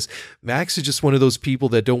 whatever it is. Max is just one of those people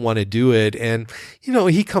that don't want to do it. And,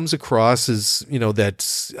 he comes across as,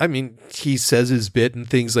 he says his bit and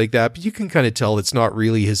things like that, but you can kind of tell it's not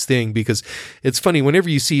really his thing, because it's funny, whenever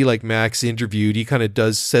you see like Max interviewed, he kind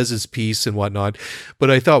of says his piece and whatnot.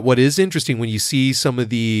 But I thought what is interesting when you see some of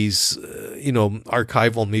these,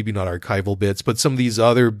 archival, maybe not archival bits, but some of these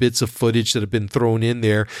other bits of footage that have been thrown in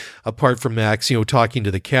there, apart from Max, talking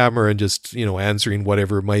to the camera and just, answering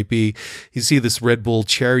whatever it might be. You see this Red Bull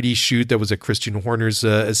charity shoot that was at Christian Horner's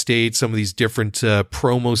estate, some of these different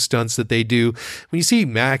promo stunts that they do. When you see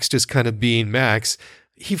Max just kind of being Max,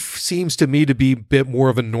 he seems to me to be a bit more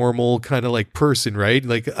of a normal kind of like person, right?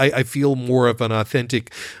 Like I feel more of an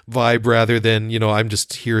authentic vibe rather than, I'm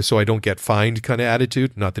just here so I don't get fined kind of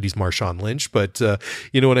attitude. Not that he's Marshawn Lynch, but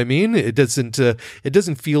you know what I mean? It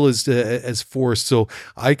doesn't feel as forced. So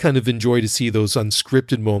I kind of enjoy to see those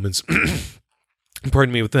unscripted moments.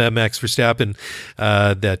 pardon me, with Max Verstappen,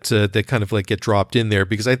 that kind of like get dropped in there,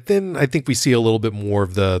 because I think we see a little bit more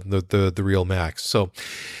of the real Max. So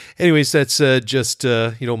anyways, that's just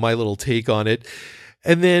my little take on it.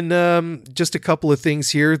 And then just a couple of things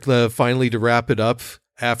here finally to wrap it up.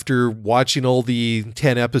 After watching all the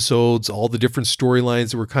 10 episodes, all the different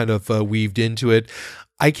storylines that were kind of weaved into it,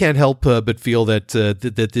 I can't help but feel that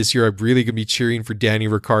this year I'm really going to be cheering for Danny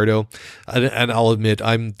Ricciardo, and I'll admit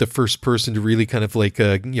I'm the first person to really kind of like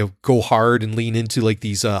go hard and lean into like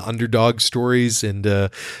these underdog stories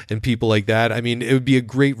and people like that. I mean, it would be a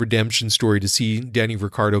great redemption story to see Danny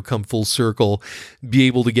Ricciardo come full circle, be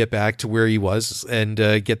able to get back to where he was and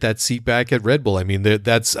get that seat back at Red Bull. I mean,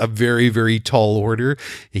 that's a very, very tall order.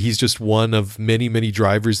 He's just one of many, many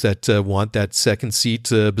drivers that want that second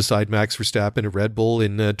seat beside Max Verstappen at Red Bull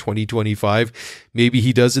in 2025. Maybe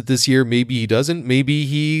he does it this year. Maybe he doesn't. Maybe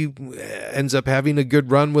he ends up having a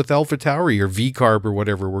good run with AlphaTauri or VCarb or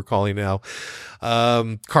whatever we're calling it now.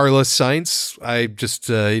 Carlos Sainz, I just,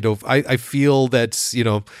 I feel that,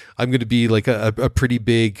 I'm going to be like a pretty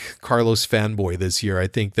big Carlos fanboy this year. I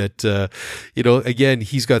think that, again,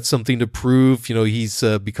 he's got something to prove. He's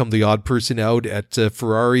become the odd person out at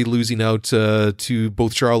Ferrari, losing out to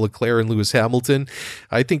both Charles Leclerc and Lewis Hamilton.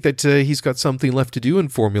 I think that he's got something left to do in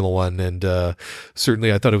Formula One. And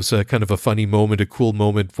certainly I thought it was kind of a funny moment, a cool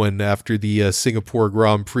moment when after the Singapore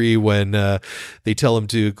Grand Prix, when they tell him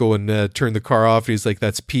to go and turn the car off, and he's like,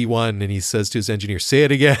 that's P1, and he says to his engineer, say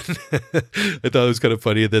it again. I thought it was kind of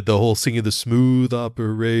funny that the whole singing the smooth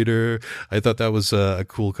operator, I thought that was a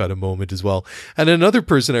cool kind of moment as well. And another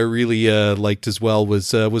person I really liked as well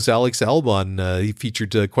was Alex Albon. He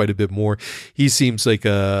featured quite a bit more. He seems like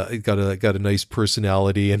got a nice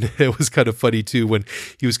personality, and it was kind of funny too when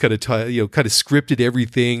he was kind of scripted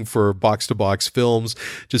everything for Box to Box Films,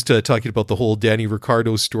 just talking about the whole Danny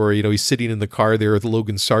Ricciardo story. He's sitting in the car there with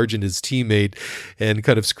Logan Sargent, his teammate, and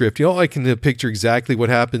kind of script, I can picture exactly what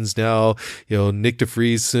happens now. Nick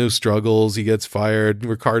DeVries struggles, he gets fired,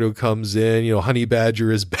 Ricciardo comes in, Honey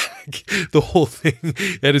Badger is back, the whole thing.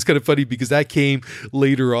 And it's kind of funny because that came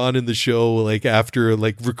later on in the show, like after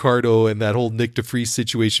like Ricciardo and that whole Nick DeVries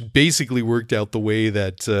situation basically worked out the way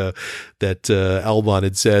that Albon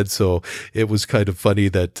had said. So it was kind of funny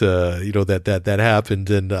that that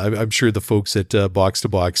happened, and I'm sure the folks at Box to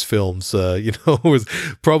Box Films was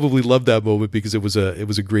probably loved that moment, because it was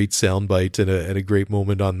a great soundbite and a great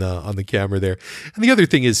moment on the camera there. And the other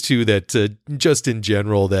thing is too that just in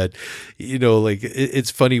general that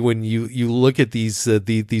it's funny when you look at these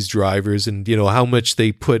drivers and how much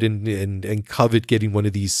they put in and covet getting one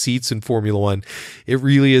of these seats in Formula One. It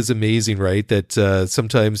really is amazing, right? That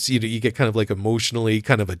sometimes you get kind of like emotionally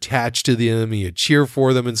kind of attached to them, and you cheer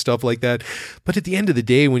for them and stuff like that. But at the end of the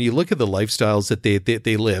day, when you look at the lifestyles that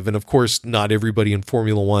they live, and of course not everybody in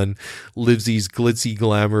Formula One lives these glitzy,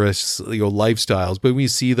 glamorous, lifestyles, but when you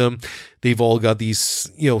see them, they've all got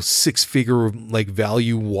these, six-figure like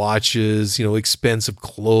value watches, expensive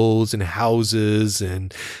clothes and houses,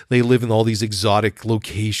 and they live in all these exotic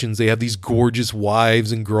locations. They have these gorgeous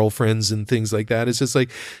wives and girlfriends and things like that. It's just like,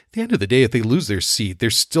 at the end of the day, if they lose their seat, they're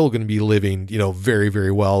still going to be living, very,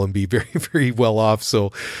 very well and be very, very well off.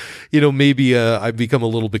 So, maybe I've become a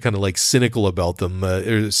little bit kind of like cynical about them,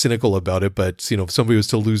 or cynical about it. But, if somebody was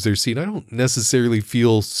to lose their seat, I don't necessarily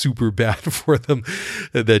feel super bad for them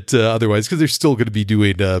that otherwise, because they're still going to be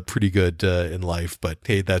doing pretty good in life. But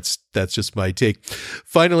hey, that's just my take.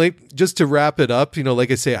 Finally, just to wrap it up,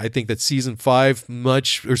 like I say, I think that season 6,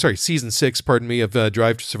 of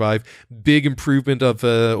Drive to Survive, big improvement of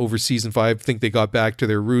over season 5. I think they got back to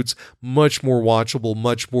their roots, much more watchable,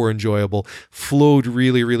 much more enjoyable, flowed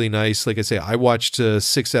really, really nice. Like I say, I watched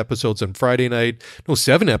 7 episodes on Friday night,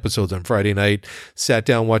 sat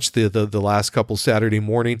down, watched the last couple Saturday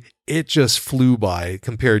morning. It just flew by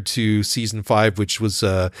compared to season 5, which was,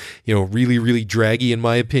 really, really draggy in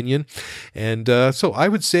my opinion. And so I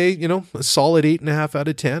would say, a solid 8.5 out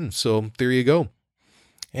of 10. So there you go.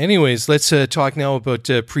 Anyways, let's talk now about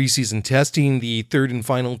preseason testing. The third and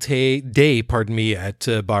final day, at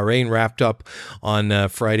Bahrain wrapped up on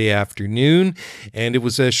Friday afternoon, and it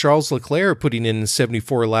was Charles Leclerc putting in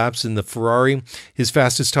 74 laps in the Ferrari. His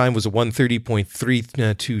fastest time was a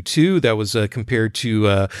 1:30.322. That was compared to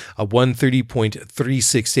a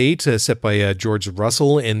 1:30.368 set by George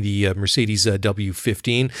Russell in the Mercedes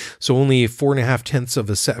W15. So only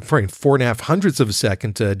 4.5 hundredths of a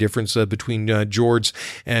second difference between George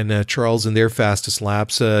and Charles in their fastest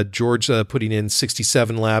laps. George putting in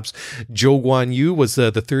 67 laps. Zhou Guanyu was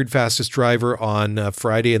the third fastest driver on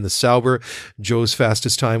Friday in the Sauber. Zhou's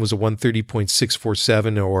fastest time was a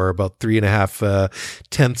 1:30.647, or about 3.5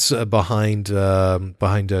 tenths behind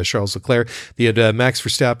Charles Leclerc. They had Max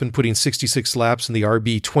Verstappen putting 66 laps in the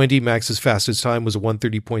RB20. Max's fastest time was a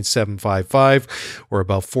 1:30.755, or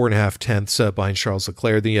about 4.5 tenths behind Charles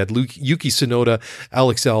Leclerc. Then you had Yuki Tsunoda,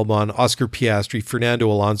 Alex Albon, Oscar Piastri,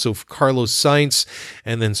 Fernando Alonso, Carlos Sainz,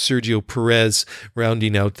 and then Sergio Perez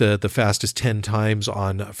rounding out the fastest 10 times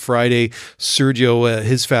on Friday. Sergio,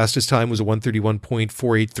 his fastest time was a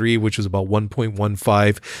 1:31.483, which was about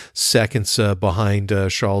 1.15 seconds behind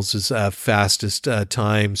Charles's fastest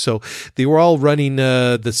time. So they were all running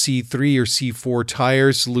the C3 or C4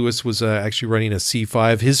 tires. Lewis was actually running a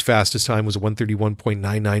C5. His fastest time was a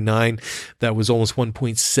 1:31.999. That was almost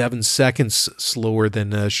 1.7 seconds slower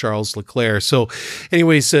than Charles Leclerc. So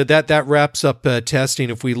anyways, that wraps up testing.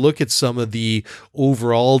 If we look at some of the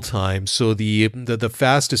overall time, so the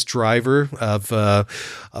fastest driver of the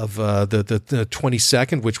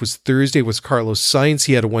 22nd, which was Thursday, was Carlos Sainz.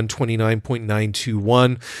 He had a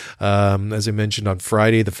 1:29.921. As I mentioned on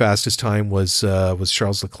Friday, the fastest time was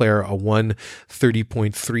Charles Leclerc, a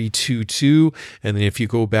 1:30.322. And then if you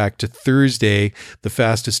go back to Thursday, the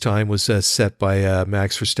fastest time was set by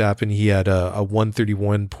Max Verstappen. He had a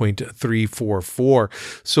 1:31.344.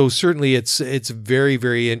 So certainly it's very,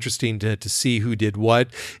 very interesting to see who did what.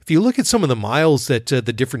 If you look at some of the miles that the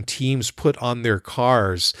different teams put on their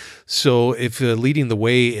cars, so if leading the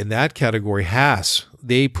way in that category, Haas,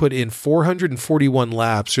 they put in 441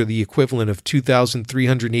 laps, or the equivalent of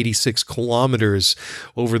 2,386 kilometers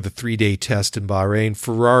over the 3-day test in Bahrain.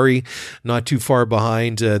 Ferrari, not too far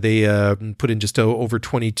behind. They put in just over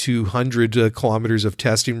 2,200 kilometers of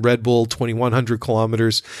testing. Red Bull, 2,100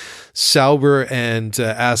 kilometers. Sauber and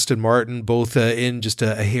Aston Martin, both in just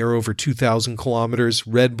a hair over 2,000 kilometers.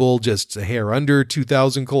 Red Bull, just a hair under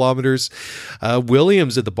 2,000 kilometers.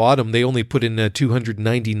 Williams at the bottom, they only put in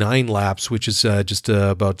 299 laps, which is just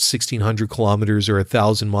about 1,600 kilometers or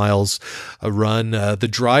 1,000 miles a run. The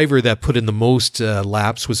driver that put in the most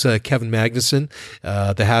laps was Kevin Magnussen,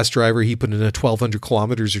 the Haas driver. He put in 1,200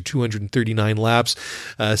 kilometers or 239 laps.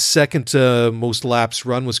 Second most laps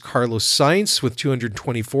run was Carlos Sainz with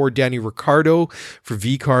 224. Danny Ricciardo for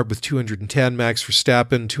VCARB with 210. Max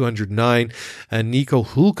Verstappen 209. And Nico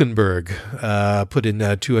Hülkenberg put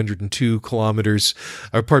in 202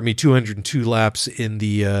 laps in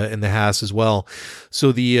the Haas as well.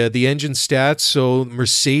 So the engine stats, so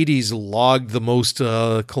Mercedes logged the most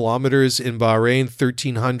kilometers in Bahrain,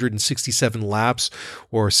 1,367 laps,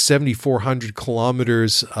 or 7,400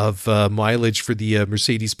 kilometers of mileage for the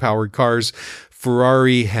Mercedes-powered cars.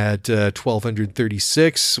 Ferrari had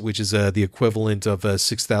 1,236, which is the equivalent of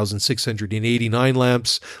 6,689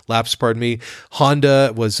 laps.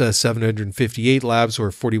 Honda was 758 laps,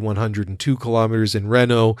 or 4,102 kilometers. And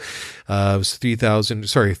Renault was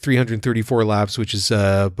 334 laps, which is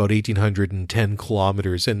about 1,810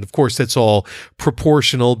 kilometers. And of course, that's all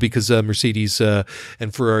proportional because Mercedes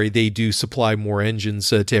and Ferrari, they do supply more engines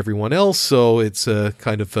to everyone else. So it's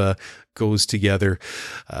kind of goes together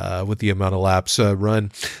with the amount of laps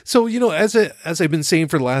run. So, as I've been saying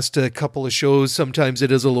for the last couple of shows, sometimes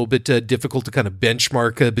it is a little bit difficult to kind of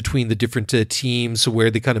benchmark between the different teams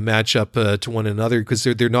where they kind of match up to one another, because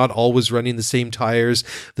they're not always running the same tires,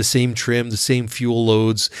 the same trim, the same fuel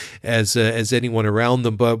loads as anyone around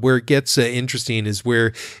them. But where it gets interesting is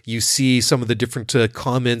where you see some of the different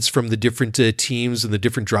comments from the different teams and the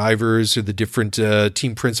different drivers or the different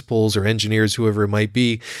team principals or engineers, whoever it might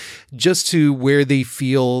be, just to where they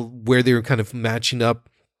feel, where they're kind of matching up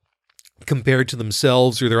compared to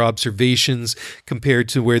themselves, or their observations compared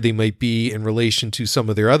to where they might be in relation to some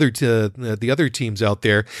of their the other teams out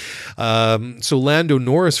there. So Lando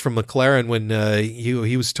Norris from McLaren, when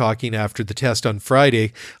he was talking after the test on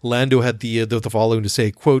Friday, Lando had the following to say,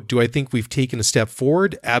 quote, "Do I think we've taken a step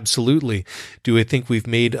forward? Absolutely. Do I think we've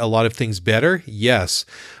made a lot of things better? Yes.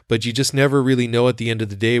 But you just never really know at the end of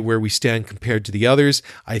the day where we stand compared to the others.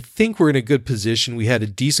 I think we're in a good position. We had a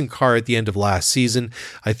decent car at the end of last season.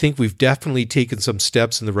 I think we've definitely taken some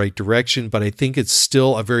steps in the right direction, but I think it's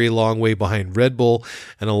still a very long way behind Red Bull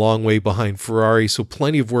and a long way behind Ferrari. So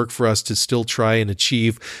plenty of work for us to still try and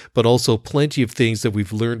achieve, but also plenty of things that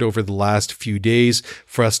we've learned over the last few days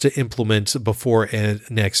for us to implement before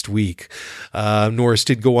next week." Norris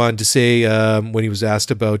did go on to say, when he was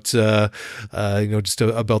asked about, just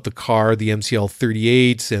about about the car, the MCL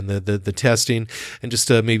 38 and the testing, and just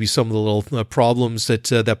maybe some of the little problems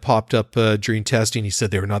that popped up during testing. He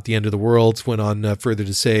said they were not the end of the world. Went on further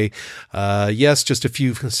to say, yes, just a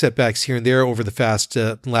few setbacks here and there over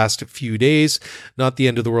the last few days. Not the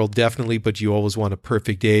end of the world, definitely, but you always want a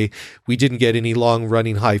perfect day. We didn't get any long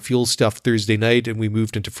running high fuel stuff Thursday night, and we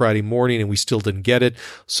moved into Friday morning and we still didn't get it.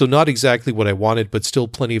 So not exactly what I wanted, but still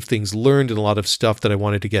plenty of things learned and a lot of stuff that I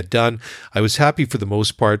wanted to get done. I was happy for the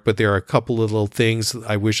most part, but there are a couple of little things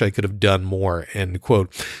I wish I could have done more, end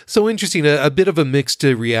quote. So interesting, a bit of a mixed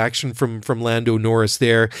reaction from Lando Norris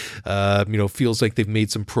there. Feels like they've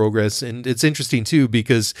made some progress. And it's interesting too,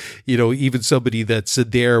 because, even somebody that's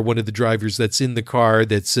there, one of the drivers that's in the car,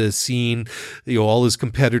 that's seen, all his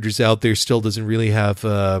competitors out there, still doesn't really have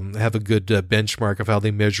a good benchmark of how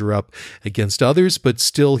they measure up against others, but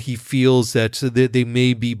still he feels that they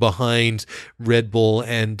may be behind Red Bull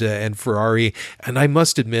and Ferrari. And I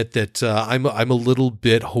must admit that I'm a little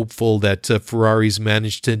bit hopeful that Ferrari's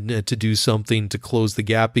managed to do something to close the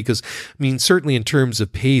gap, because certainly in terms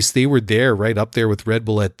of pace, they were there right up there with Red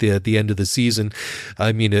Bull at the end of the season.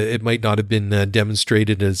 It might not have been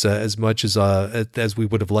demonstrated as much as we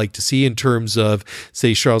would have liked to see in terms of,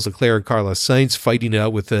 say, Charles Leclerc and Carlos Sainz fighting it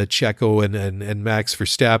out with Checo and Max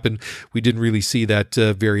Verstappen. We didn't really see that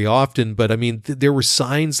very often, but there were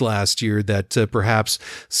signs last year that perhaps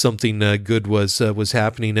something good was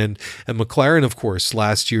happening. And McLaren, of course,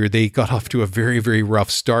 last year they got off to a very, very rough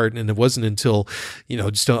start, and it wasn't until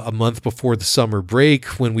just a month before the summer break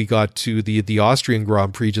when we got to the Austrian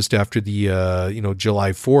Grand Prix just after the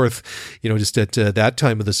July 4th, just at that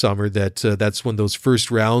time of the summer, that's when those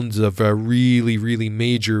first rounds of really, really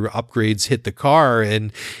major upgrades hit the car,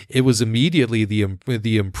 and it was immediately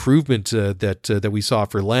the improvement that we saw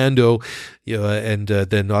for Lando, and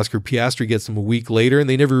then Oscar Piastri gets them a week later, and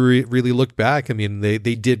they never really looked back.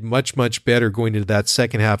 They did much, much better going into that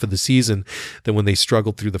second half of the season than when they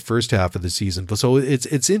struggled through the first half of the season. So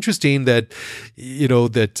it's interesting that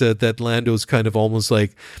that Lando's kind of almost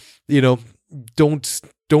like,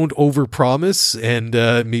 don't overpromise, and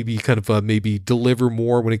maybe deliver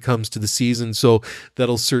more when it comes to the season. So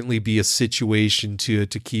that'll certainly be a situation to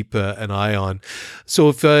keep an eye on. So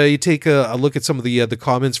if you take a look at some of the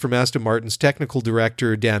comments from Aston Martin's technical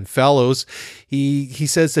director Dan Fallows, he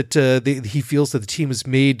says that he feels that the team has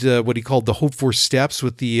made what he called the hoped for steps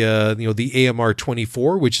with the AMR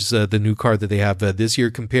 24, which is the new car that they have this year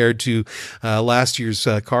compared to last year's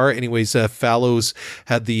car. Anyways, Fallows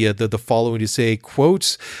had the following to say,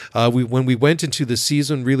 quotes, when we went into the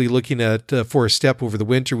season really looking at for a step over the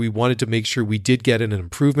winter, we wanted to make sure we did get an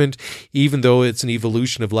improvement. Even though it's an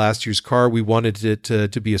evolution of last year's car, we wanted it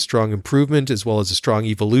to be a strong improvement as well as a strong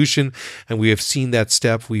evolution, and we have seen that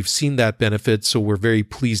step, we've seen that benefit, so we're very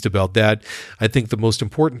pleased about that. I think the most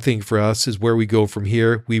important thing for us is where we go from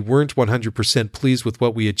here. We weren't 100% pleased with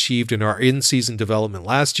what we achieved in our in-season development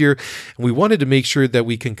last year, and we wanted to make sure that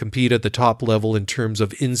we can compete at the top level in terms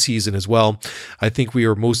of in-season as well. I think we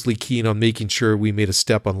are mostly keen on making sure we made a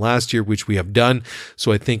step on last year, which we have done.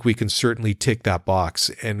 So I think we can certainly tick that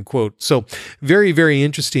box, end quote. So very, very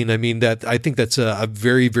interesting. I think that's a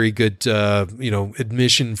very, very good,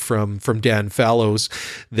 admission from Dan Fallows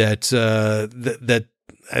that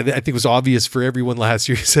I think it was obvious for everyone last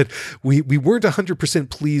year. He said, we weren't 100%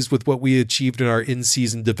 pleased with what we achieved in our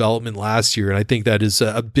in-season development last year. And I think that is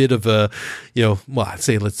a bit of a, let's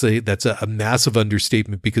say that's a massive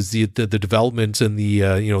understatement, because the development and the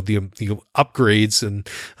upgrades, and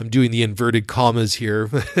I'm doing the inverted commas here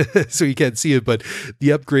so you can't see it, but the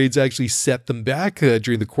upgrades actually set them back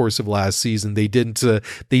during the course of last season. They didn't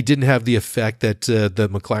have the effect that the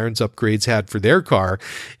McLaren's upgrades had for their car.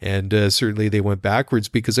 And certainly they went backwards,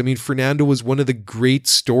 because Fernando was one of the great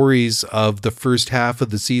stories of the first half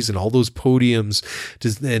of the season. All those podiums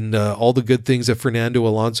and all the good things that Fernando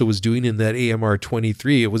Alonso was doing in that AMR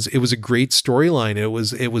 23. It was a great storyline.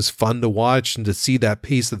 It was fun to watch and to see that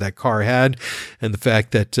pace that car had, and the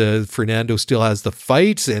fact that Fernando still has the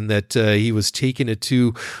fight, and that he was taking it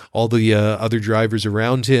to all the other drivers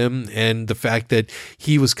around him, and the fact that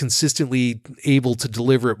he was consistently able to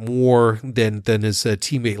deliver it more than his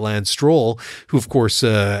teammate Lance Stroll, who of course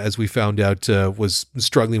as we found out, was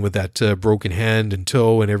struggling with that broken hand and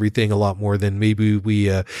toe and everything a lot more than maybe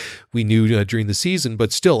we knew during the season.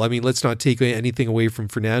 But still, let's not take anything away from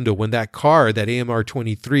Fernando. When that car, that AMR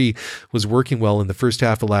 23, was working well in the first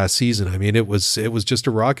half of last season, it was just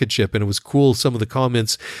a rocket ship, and it was cool. Some of the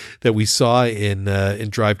comments that we saw in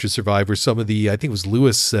Drive to Survive were some of the, I think it was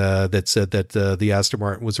Lewis that said that the Aston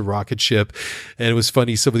Martin was a rocket ship, and it was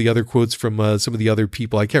funny, some of the other quotes from some of the other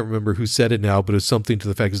people. I can't remember who said it now, but it was something something to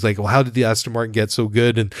the effect, it's like, well, how did the Aston Martin get so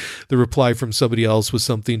good? And the reply from somebody else was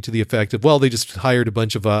something to the effect of, well, they just hired a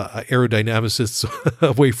bunch of aerodynamicists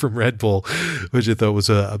away from Red Bull, which I thought was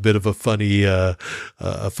a bit of a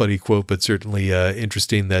funny quote, but certainly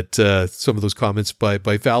interesting that some of those comments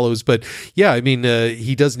by Fallows. But yeah, I mean,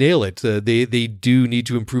 he does nail it. They do need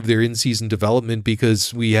to improve their in-season development,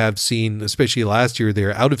 because we have seen, especially last year,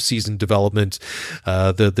 their out-of-season development,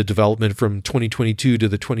 the development from 2022 to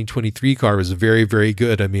the 2023 car was very, very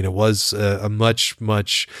good. I mean, it was a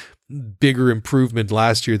much bigger improvement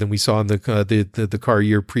last year than we saw in the car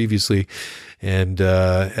year previously. And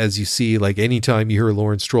as you see, like anytime you hear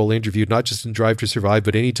Lawrence Stroll interviewed, not just in Drive to Survive,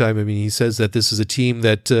 but anytime, I mean, he says that this is a team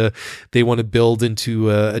that they want to build into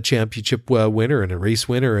a championship winner and a race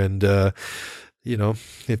winner. And you know,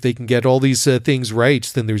 if they can get all these things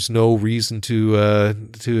right, then there's no reason to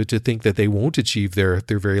think that they won't achieve their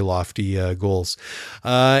very lofty goals.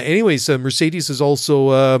 Anyways, Mercedes has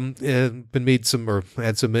also been made some, or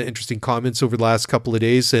had some interesting comments over the last couple of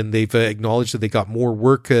days, and they've acknowledged that they got more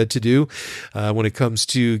work to do when it comes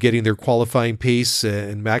to getting their qualifying pace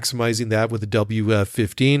and maximizing that with the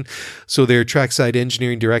W15. So their trackside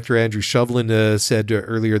engineering director Andrew Shovlin said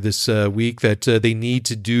earlier this week that they need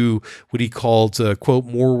to do what he called quote,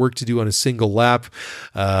 more work to do on a single lap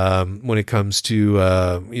when it comes to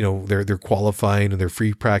their qualifying and their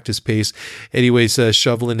free practice pace. Anyways,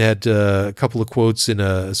 Shovlin had a couple of quotes in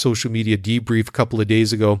a social media debrief a couple of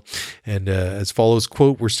days ago, and as follows,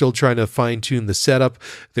 quote, "We're still trying to fine-tune the setup.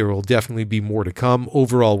 There will definitely be more to come.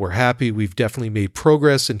 Overall, we're happy. We've definitely made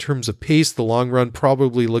progress. In terms of pace, the long run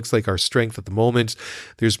probably looks like our strength at the moment.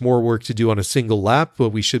 There's more work to do on a single lap,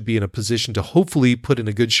 but we should be in a position to hopefully put in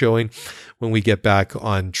a good showing when we get back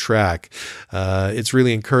on track." It's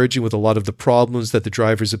really encouraging with a lot of the problems that the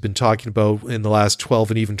drivers have been talking about in the last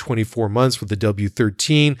 12 and even 24 months with the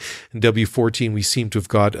W13 and W14. We seem to have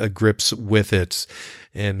got a grips with it,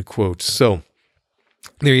 end quote. So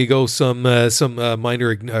there you go. Some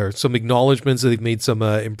minor or some acknowledgments that they've made some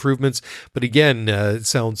improvements, but again, it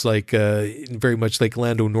sounds like very much like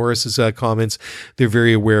Lando Norris's comments. They're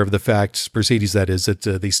very aware of the fact, Mercedes that is, that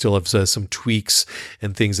they still have some tweaks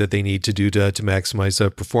and things that they need to do to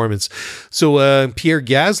maximize performance. So Pierre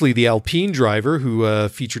Gasly, the Alpine driver who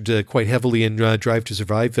featured quite heavily in Drive to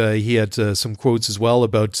Survive, he had some quotes as well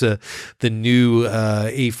about the new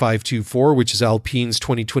A524, which is Alpine's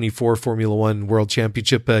 2024 Formula One World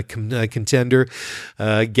Championship contender.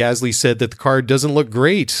 Gasly said that the car doesn't look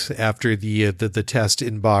great after the test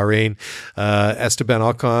in Bahrain. Esteban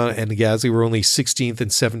Ocon and Gasly were only 16th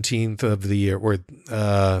and 17th of the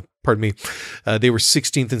they were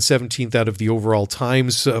 16th and 17th out of the overall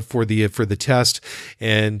times for the test,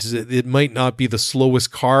 and it might not be the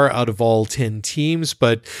slowest car out of all 10 teams,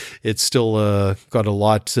 but it's still got a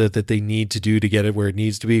lot that they need to do to get it where it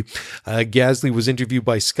needs to be. Gasly was interviewed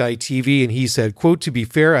by Sky TV, and he said, quote, "To be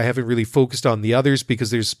fair, I haven't really focused on the others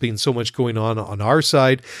because there's been so much going on our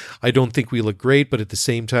side. I don't think we look great, but at the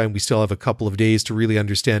same time, we still have a couple of days to really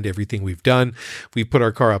understand everything we've done. We've put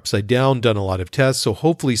our car upside down, done a lot of tests, so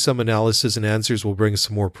hopefully some analysis and answers will bring us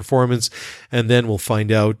some more performance, and then we'll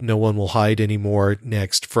find out. No one will hide anymore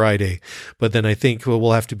next Friday. But then I think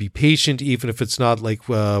we'll have to be patient, even if it's not like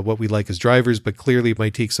what we like as drivers, but clearly it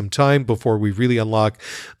might take some time before we really unlock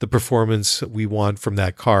the performance we want from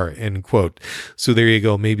that car," end quote. So there you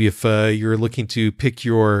go. Maybe if you're looking to pick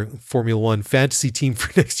your Formula One fantasy team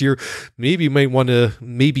for next year, maybe you might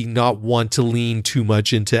not want to lean too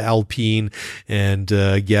much into Alpine and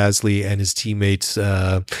Gasly and his teammates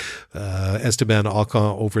Esteban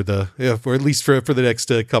Ocon or at least for the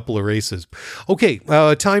next couple of races. Okay,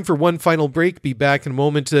 time for one final break. Be back in a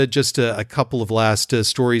moment. Just a couple of last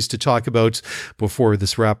stories to talk about before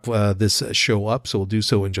this wrap this show up. So we'll do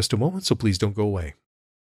so in just a moment. So please don't go away.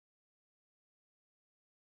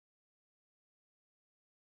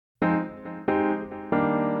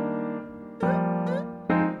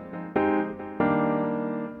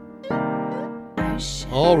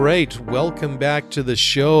 All right, welcome back to the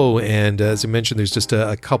show. And as I mentioned, there's just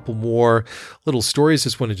a couple more little stories I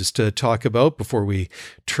just want to just talk about before we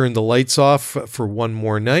turn the lights off for one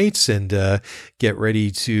more night and get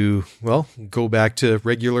ready to, well, go back to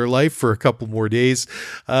regular life for a couple more days.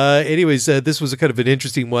 Anyways, this was a kind of an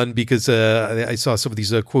interesting one because I saw some of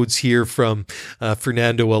these quotes here from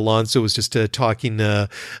Fernando Alonso was just talking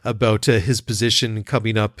about his position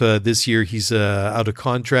coming up this year. He's out of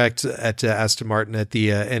contract at Aston Martin at the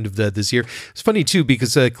the end of this year. It's funny too,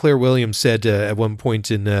 because Claire Williams said at one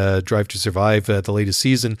point in Drive to Survive, the latest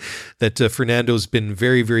season, that Fernando's been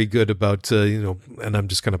very, very good about, and I'm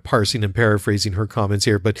just kind of parsing and paraphrasing her comments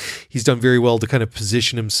here, but he's done very well to kind of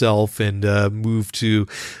position himself and move to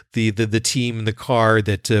the team in the car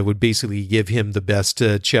that would basically give him the best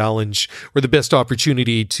challenge or the best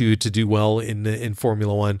opportunity to do well in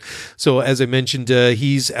Formula One. So as I mentioned,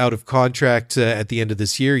 he's out of contract at the end of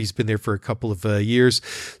this year. He's been there for a couple of years.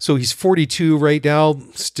 So he's 42 right now,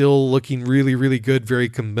 still looking really, really good, very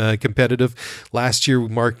competitive. Last year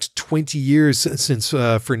marked 20 years since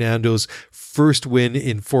Fernando's first win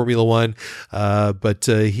in Formula One, but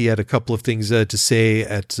he had a couple of things to say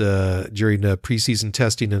during preseason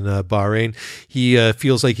testing in Bahrain. He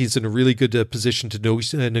feels like he's in a really good position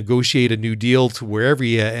to negotiate a new deal to wherever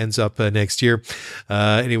he ends up next year.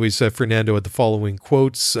 Fernando had the following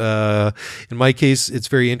quotes. In my case, it's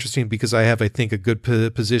very interesting because I have, I think, a good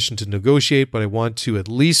position to negotiate, but I want to at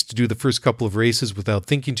least do the first couple of races without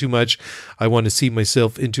thinking too much. I want to see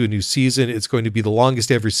myself into a new season. It's going to be the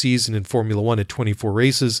longest ever season in Formula One at 24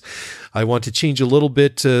 races. I want to change a little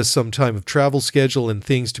bit some time of travel schedule and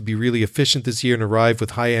things to be really efficient this year and arrive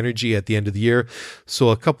with high energy at the end of the year. So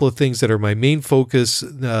a couple of things that are my main focus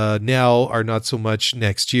now are not so much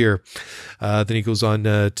next year. Then he goes on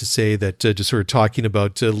to say that just sort of talking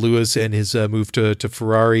about Lewis and his move to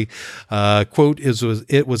Ferrari. Quote,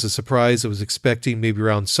 it was a surprise. I was expecting maybe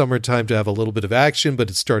around summertime to have a little bit of action, but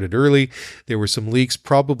it started early. There were some leaks.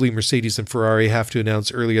 Probably Mercedes and Ferrari have to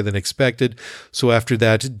announce earlier than expected. So after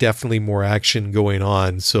that, definitely more action going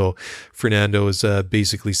on. So Fernando is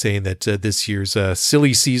basically saying that this year's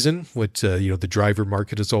silly season, what the driver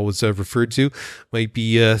market is always referred to, might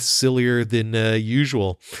be sillier than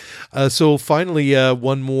usual. So finally,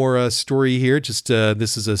 one more story here. Just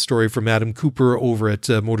this is a story from Adam Cooper over at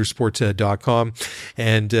motorsport.com,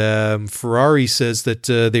 and Ferrari says that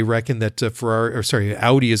they reckon that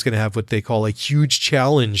Audi is going to have what they call a huge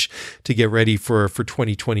challenge to get ready for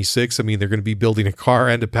 2026. I mean, they're going to be building a car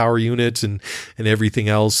and a power unit and everything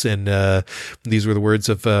else. And these were the words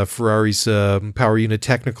of Ferrari's power unit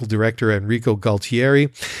technical director Enrico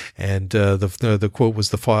Galtieri. And the quote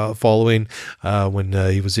was the following when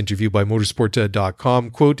he was interviewed by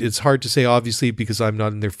motorsport.com. Quote, it's hard to say, obviously, because I'm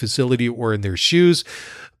not in their facility or in their shoes.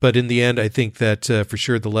 But in the end, I think that for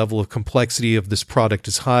sure the level of complexity of this product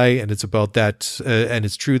is high, and it's about that. And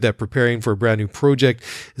it's true that preparing for a brand new project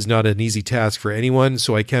is not an easy task for anyone.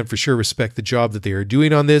 So I can for sure respect the job that they are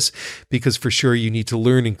doing on this, because for sure you need to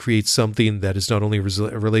learn and create something that is not only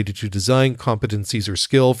related to design, competencies, or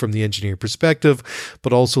skill from the engineer perspective,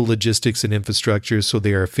 but also logistics and infrastructure. So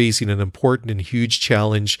they are facing an important and huge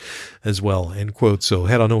challenge as well. End quote. So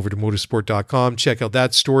head on over to motorsport.com, check out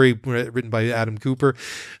that story written by Adam Cooper.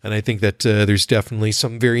 And I think that there's definitely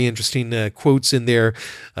some very interesting quotes in there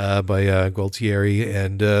by Gualtieri.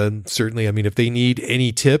 And certainly, I mean, if they need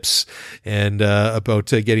any tips and about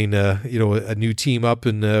getting a new team up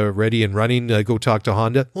and ready and running, go talk to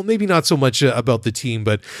Honda. Well, maybe not so much about the team,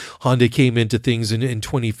 but Honda came into things in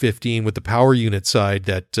 2015 with the power unit side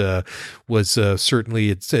that was certainly,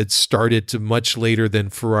 it started much later than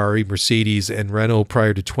Ferrari, Mercedes, and Renault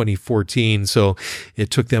prior to 2014. So it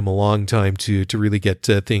took them a long time to really get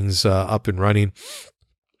things up and running.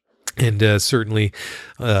 And certainly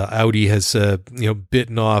Audi has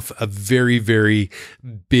bitten off a very, very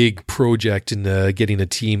big project in getting a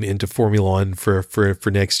team into Formula One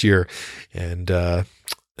for next year. And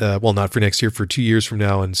not for next year, for 2 years from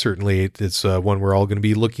now. And certainly it's one we're all going to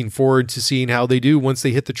be looking forward to seeing how they do once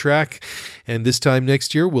they hit the track. And this time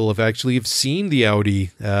next year, we'll have seen the Audi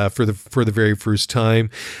for the very first time,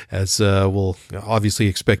 as we'll obviously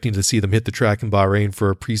expecting to see them hit the track in Bahrain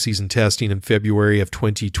for preseason testing in February of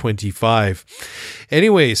 2025.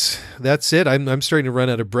 Anyways, that's it. I'm starting to run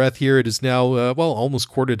out of breath here. It is now almost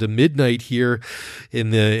quarter to midnight here in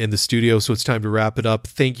the studio, so it's time to wrap it up.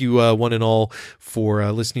 Thank you one and all for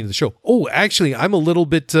listening to the show. Oh, actually, I'm a little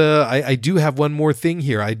bit, I do have one more thing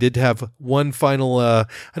here. I did have one final, I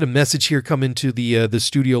had a message here come into the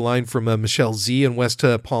studio line from Michelle Z in West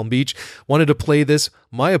Palm Beach. Wanted to play this.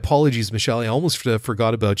 My apologies, Michelle. I almost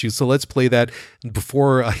forgot about you. So let's play that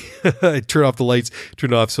before I turn off the lights,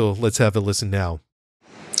 turn it off. So let's have a listen now.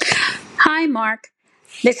 Hi, Mark.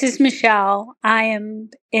 This is Michelle. I am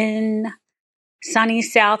in sunny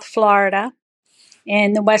South Florida,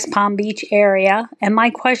 in the West Palm Beach area. And my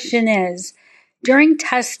question is, during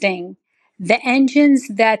testing, the engines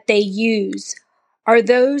that they use, are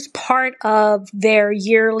those part of their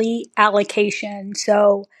yearly allocation?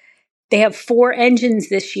 So they have 4 engines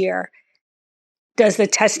this year. Does the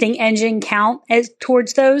testing engine count as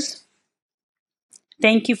towards those?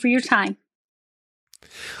 Thank you for your time.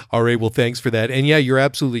 All right. Well, thanks for that. And yeah, you're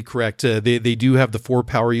absolutely correct. They do have the 4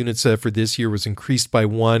 power units for this year was increased by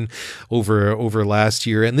 1 over last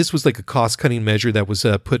year. And this was like a cost cutting measure that was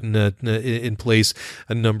put in place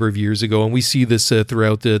a number of years ago. And we see this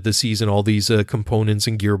throughout the season, all these components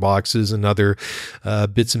and gearboxes and other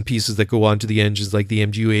bits and pieces that go onto the engines, like the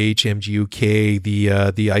MGU-H, MGU-K,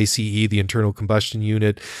 the ICE, the internal combustion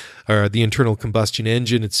unit, or the internal combustion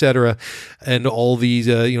engine, etc., and all these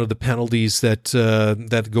the penalties that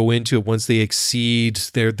go into it once they exceed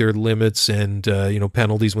their limits, and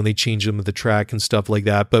penalties when they change them to the track and stuff like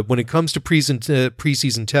that. But when it comes to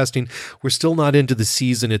preseason testing, we're still not into the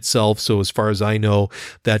season itself. So as far as I know,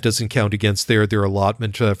 that doesn't count against their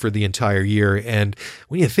allotment for the entire year. And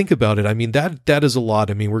when you think about it, I mean that is a lot.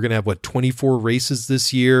 I mean, we're going to have 24 races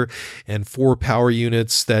this year and 4 power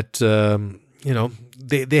units that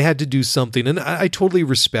they had to do something. And I totally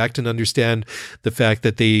respect and understand the fact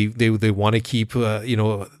that they want to keep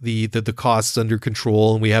the costs under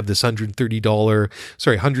control, and we have this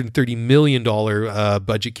 $130 million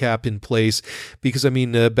budget cap in place, because I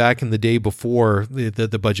mean back in the day before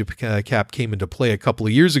the budget cap came into play a couple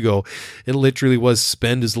of years ago, it literally was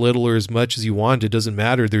spend as little or as much as you want. It doesn't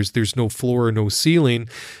matter. There's no floor or no ceiling.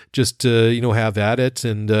 Just have at it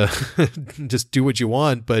and just do what you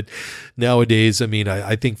want. But nowadays, I mean,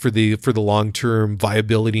 I think for the long-term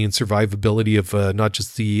viability and survivability of not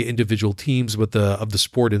just the individual teams, but of the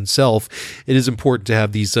sport itself, it is important to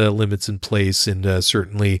have these limits in place. And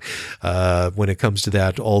certainly when it comes to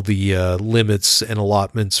that, all the limits and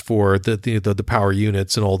allotments for the power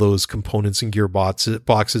units and all those components and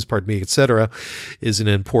boxes, etc., is an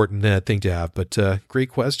important thing to have. But great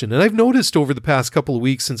question. And I've noticed over the past couple of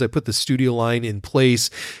weeks since I put the studio line in place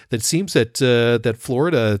that it seems that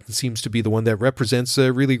Florida seems to be the one that represents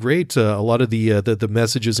really great. A lot of the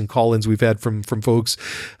messages and call-ins we've had from folks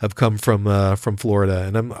have come from Florida,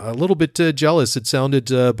 and I'm a little bit jealous. It sounded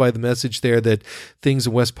by the message there that things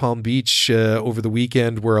in West Palm Beach over the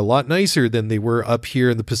weekend were a lot nicer than they were up here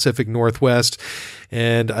in the Pacific Northwest.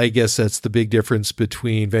 And I guess that's the big difference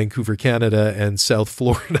between Vancouver, Canada and South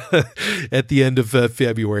Florida at the end of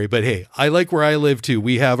February. But hey, I like where I live too.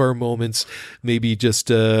 We have our moments, maybe just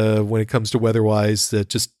when it comes to weather-wise,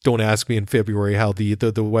 just don't ask me in February how the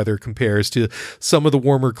weather compares to some of the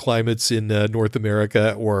warmer climates in North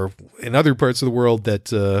America or in other parts of the world that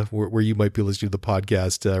where you might be listening to the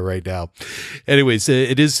podcast right now. Anyways,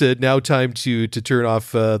 it is now time to turn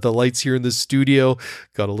off the lights here in the studio.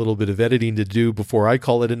 Got a little bit of editing to do before I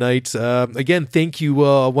call it a night. Again, thank you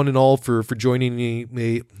one and all for joining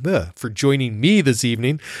me this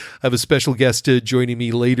evening. I have a special guest joining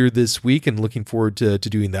me later this week, and looking forward to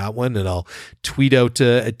doing that one. And I'll tweet out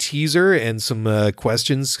a teaser and some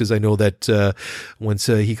questions, because I know that once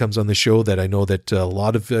he comes on the show, that I know that a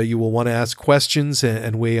lot of you will want to ask questions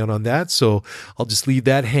and weigh in on that. So I'll just leave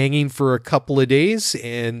that hanging for a couple of days.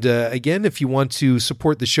 And again, if you want to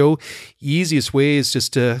support the show, easiest way is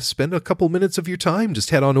just to spend a couple minutes of your time. Just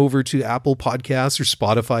head on over to Apple Podcasts or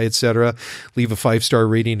Spotify, etc. Leave a 5-star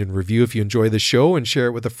rating and review if you enjoy the show, and share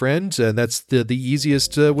it with a friend. And that's the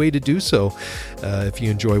easiest way to do so if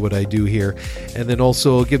you enjoy what I do here. And then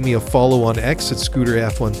also give me a follow on X at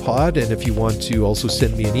ScooterF1Pod. And if you want to also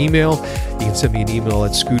send me an email, you can send me an email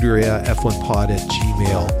at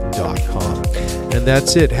scooterf1pod@gmail.com. And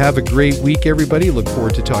that's it. Have a great week, everybody. Look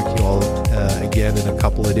forward to talking to you all again in a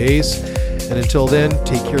couple of days. And until then,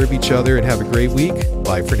 take care of each other and have a great week.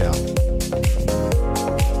 Bye for now.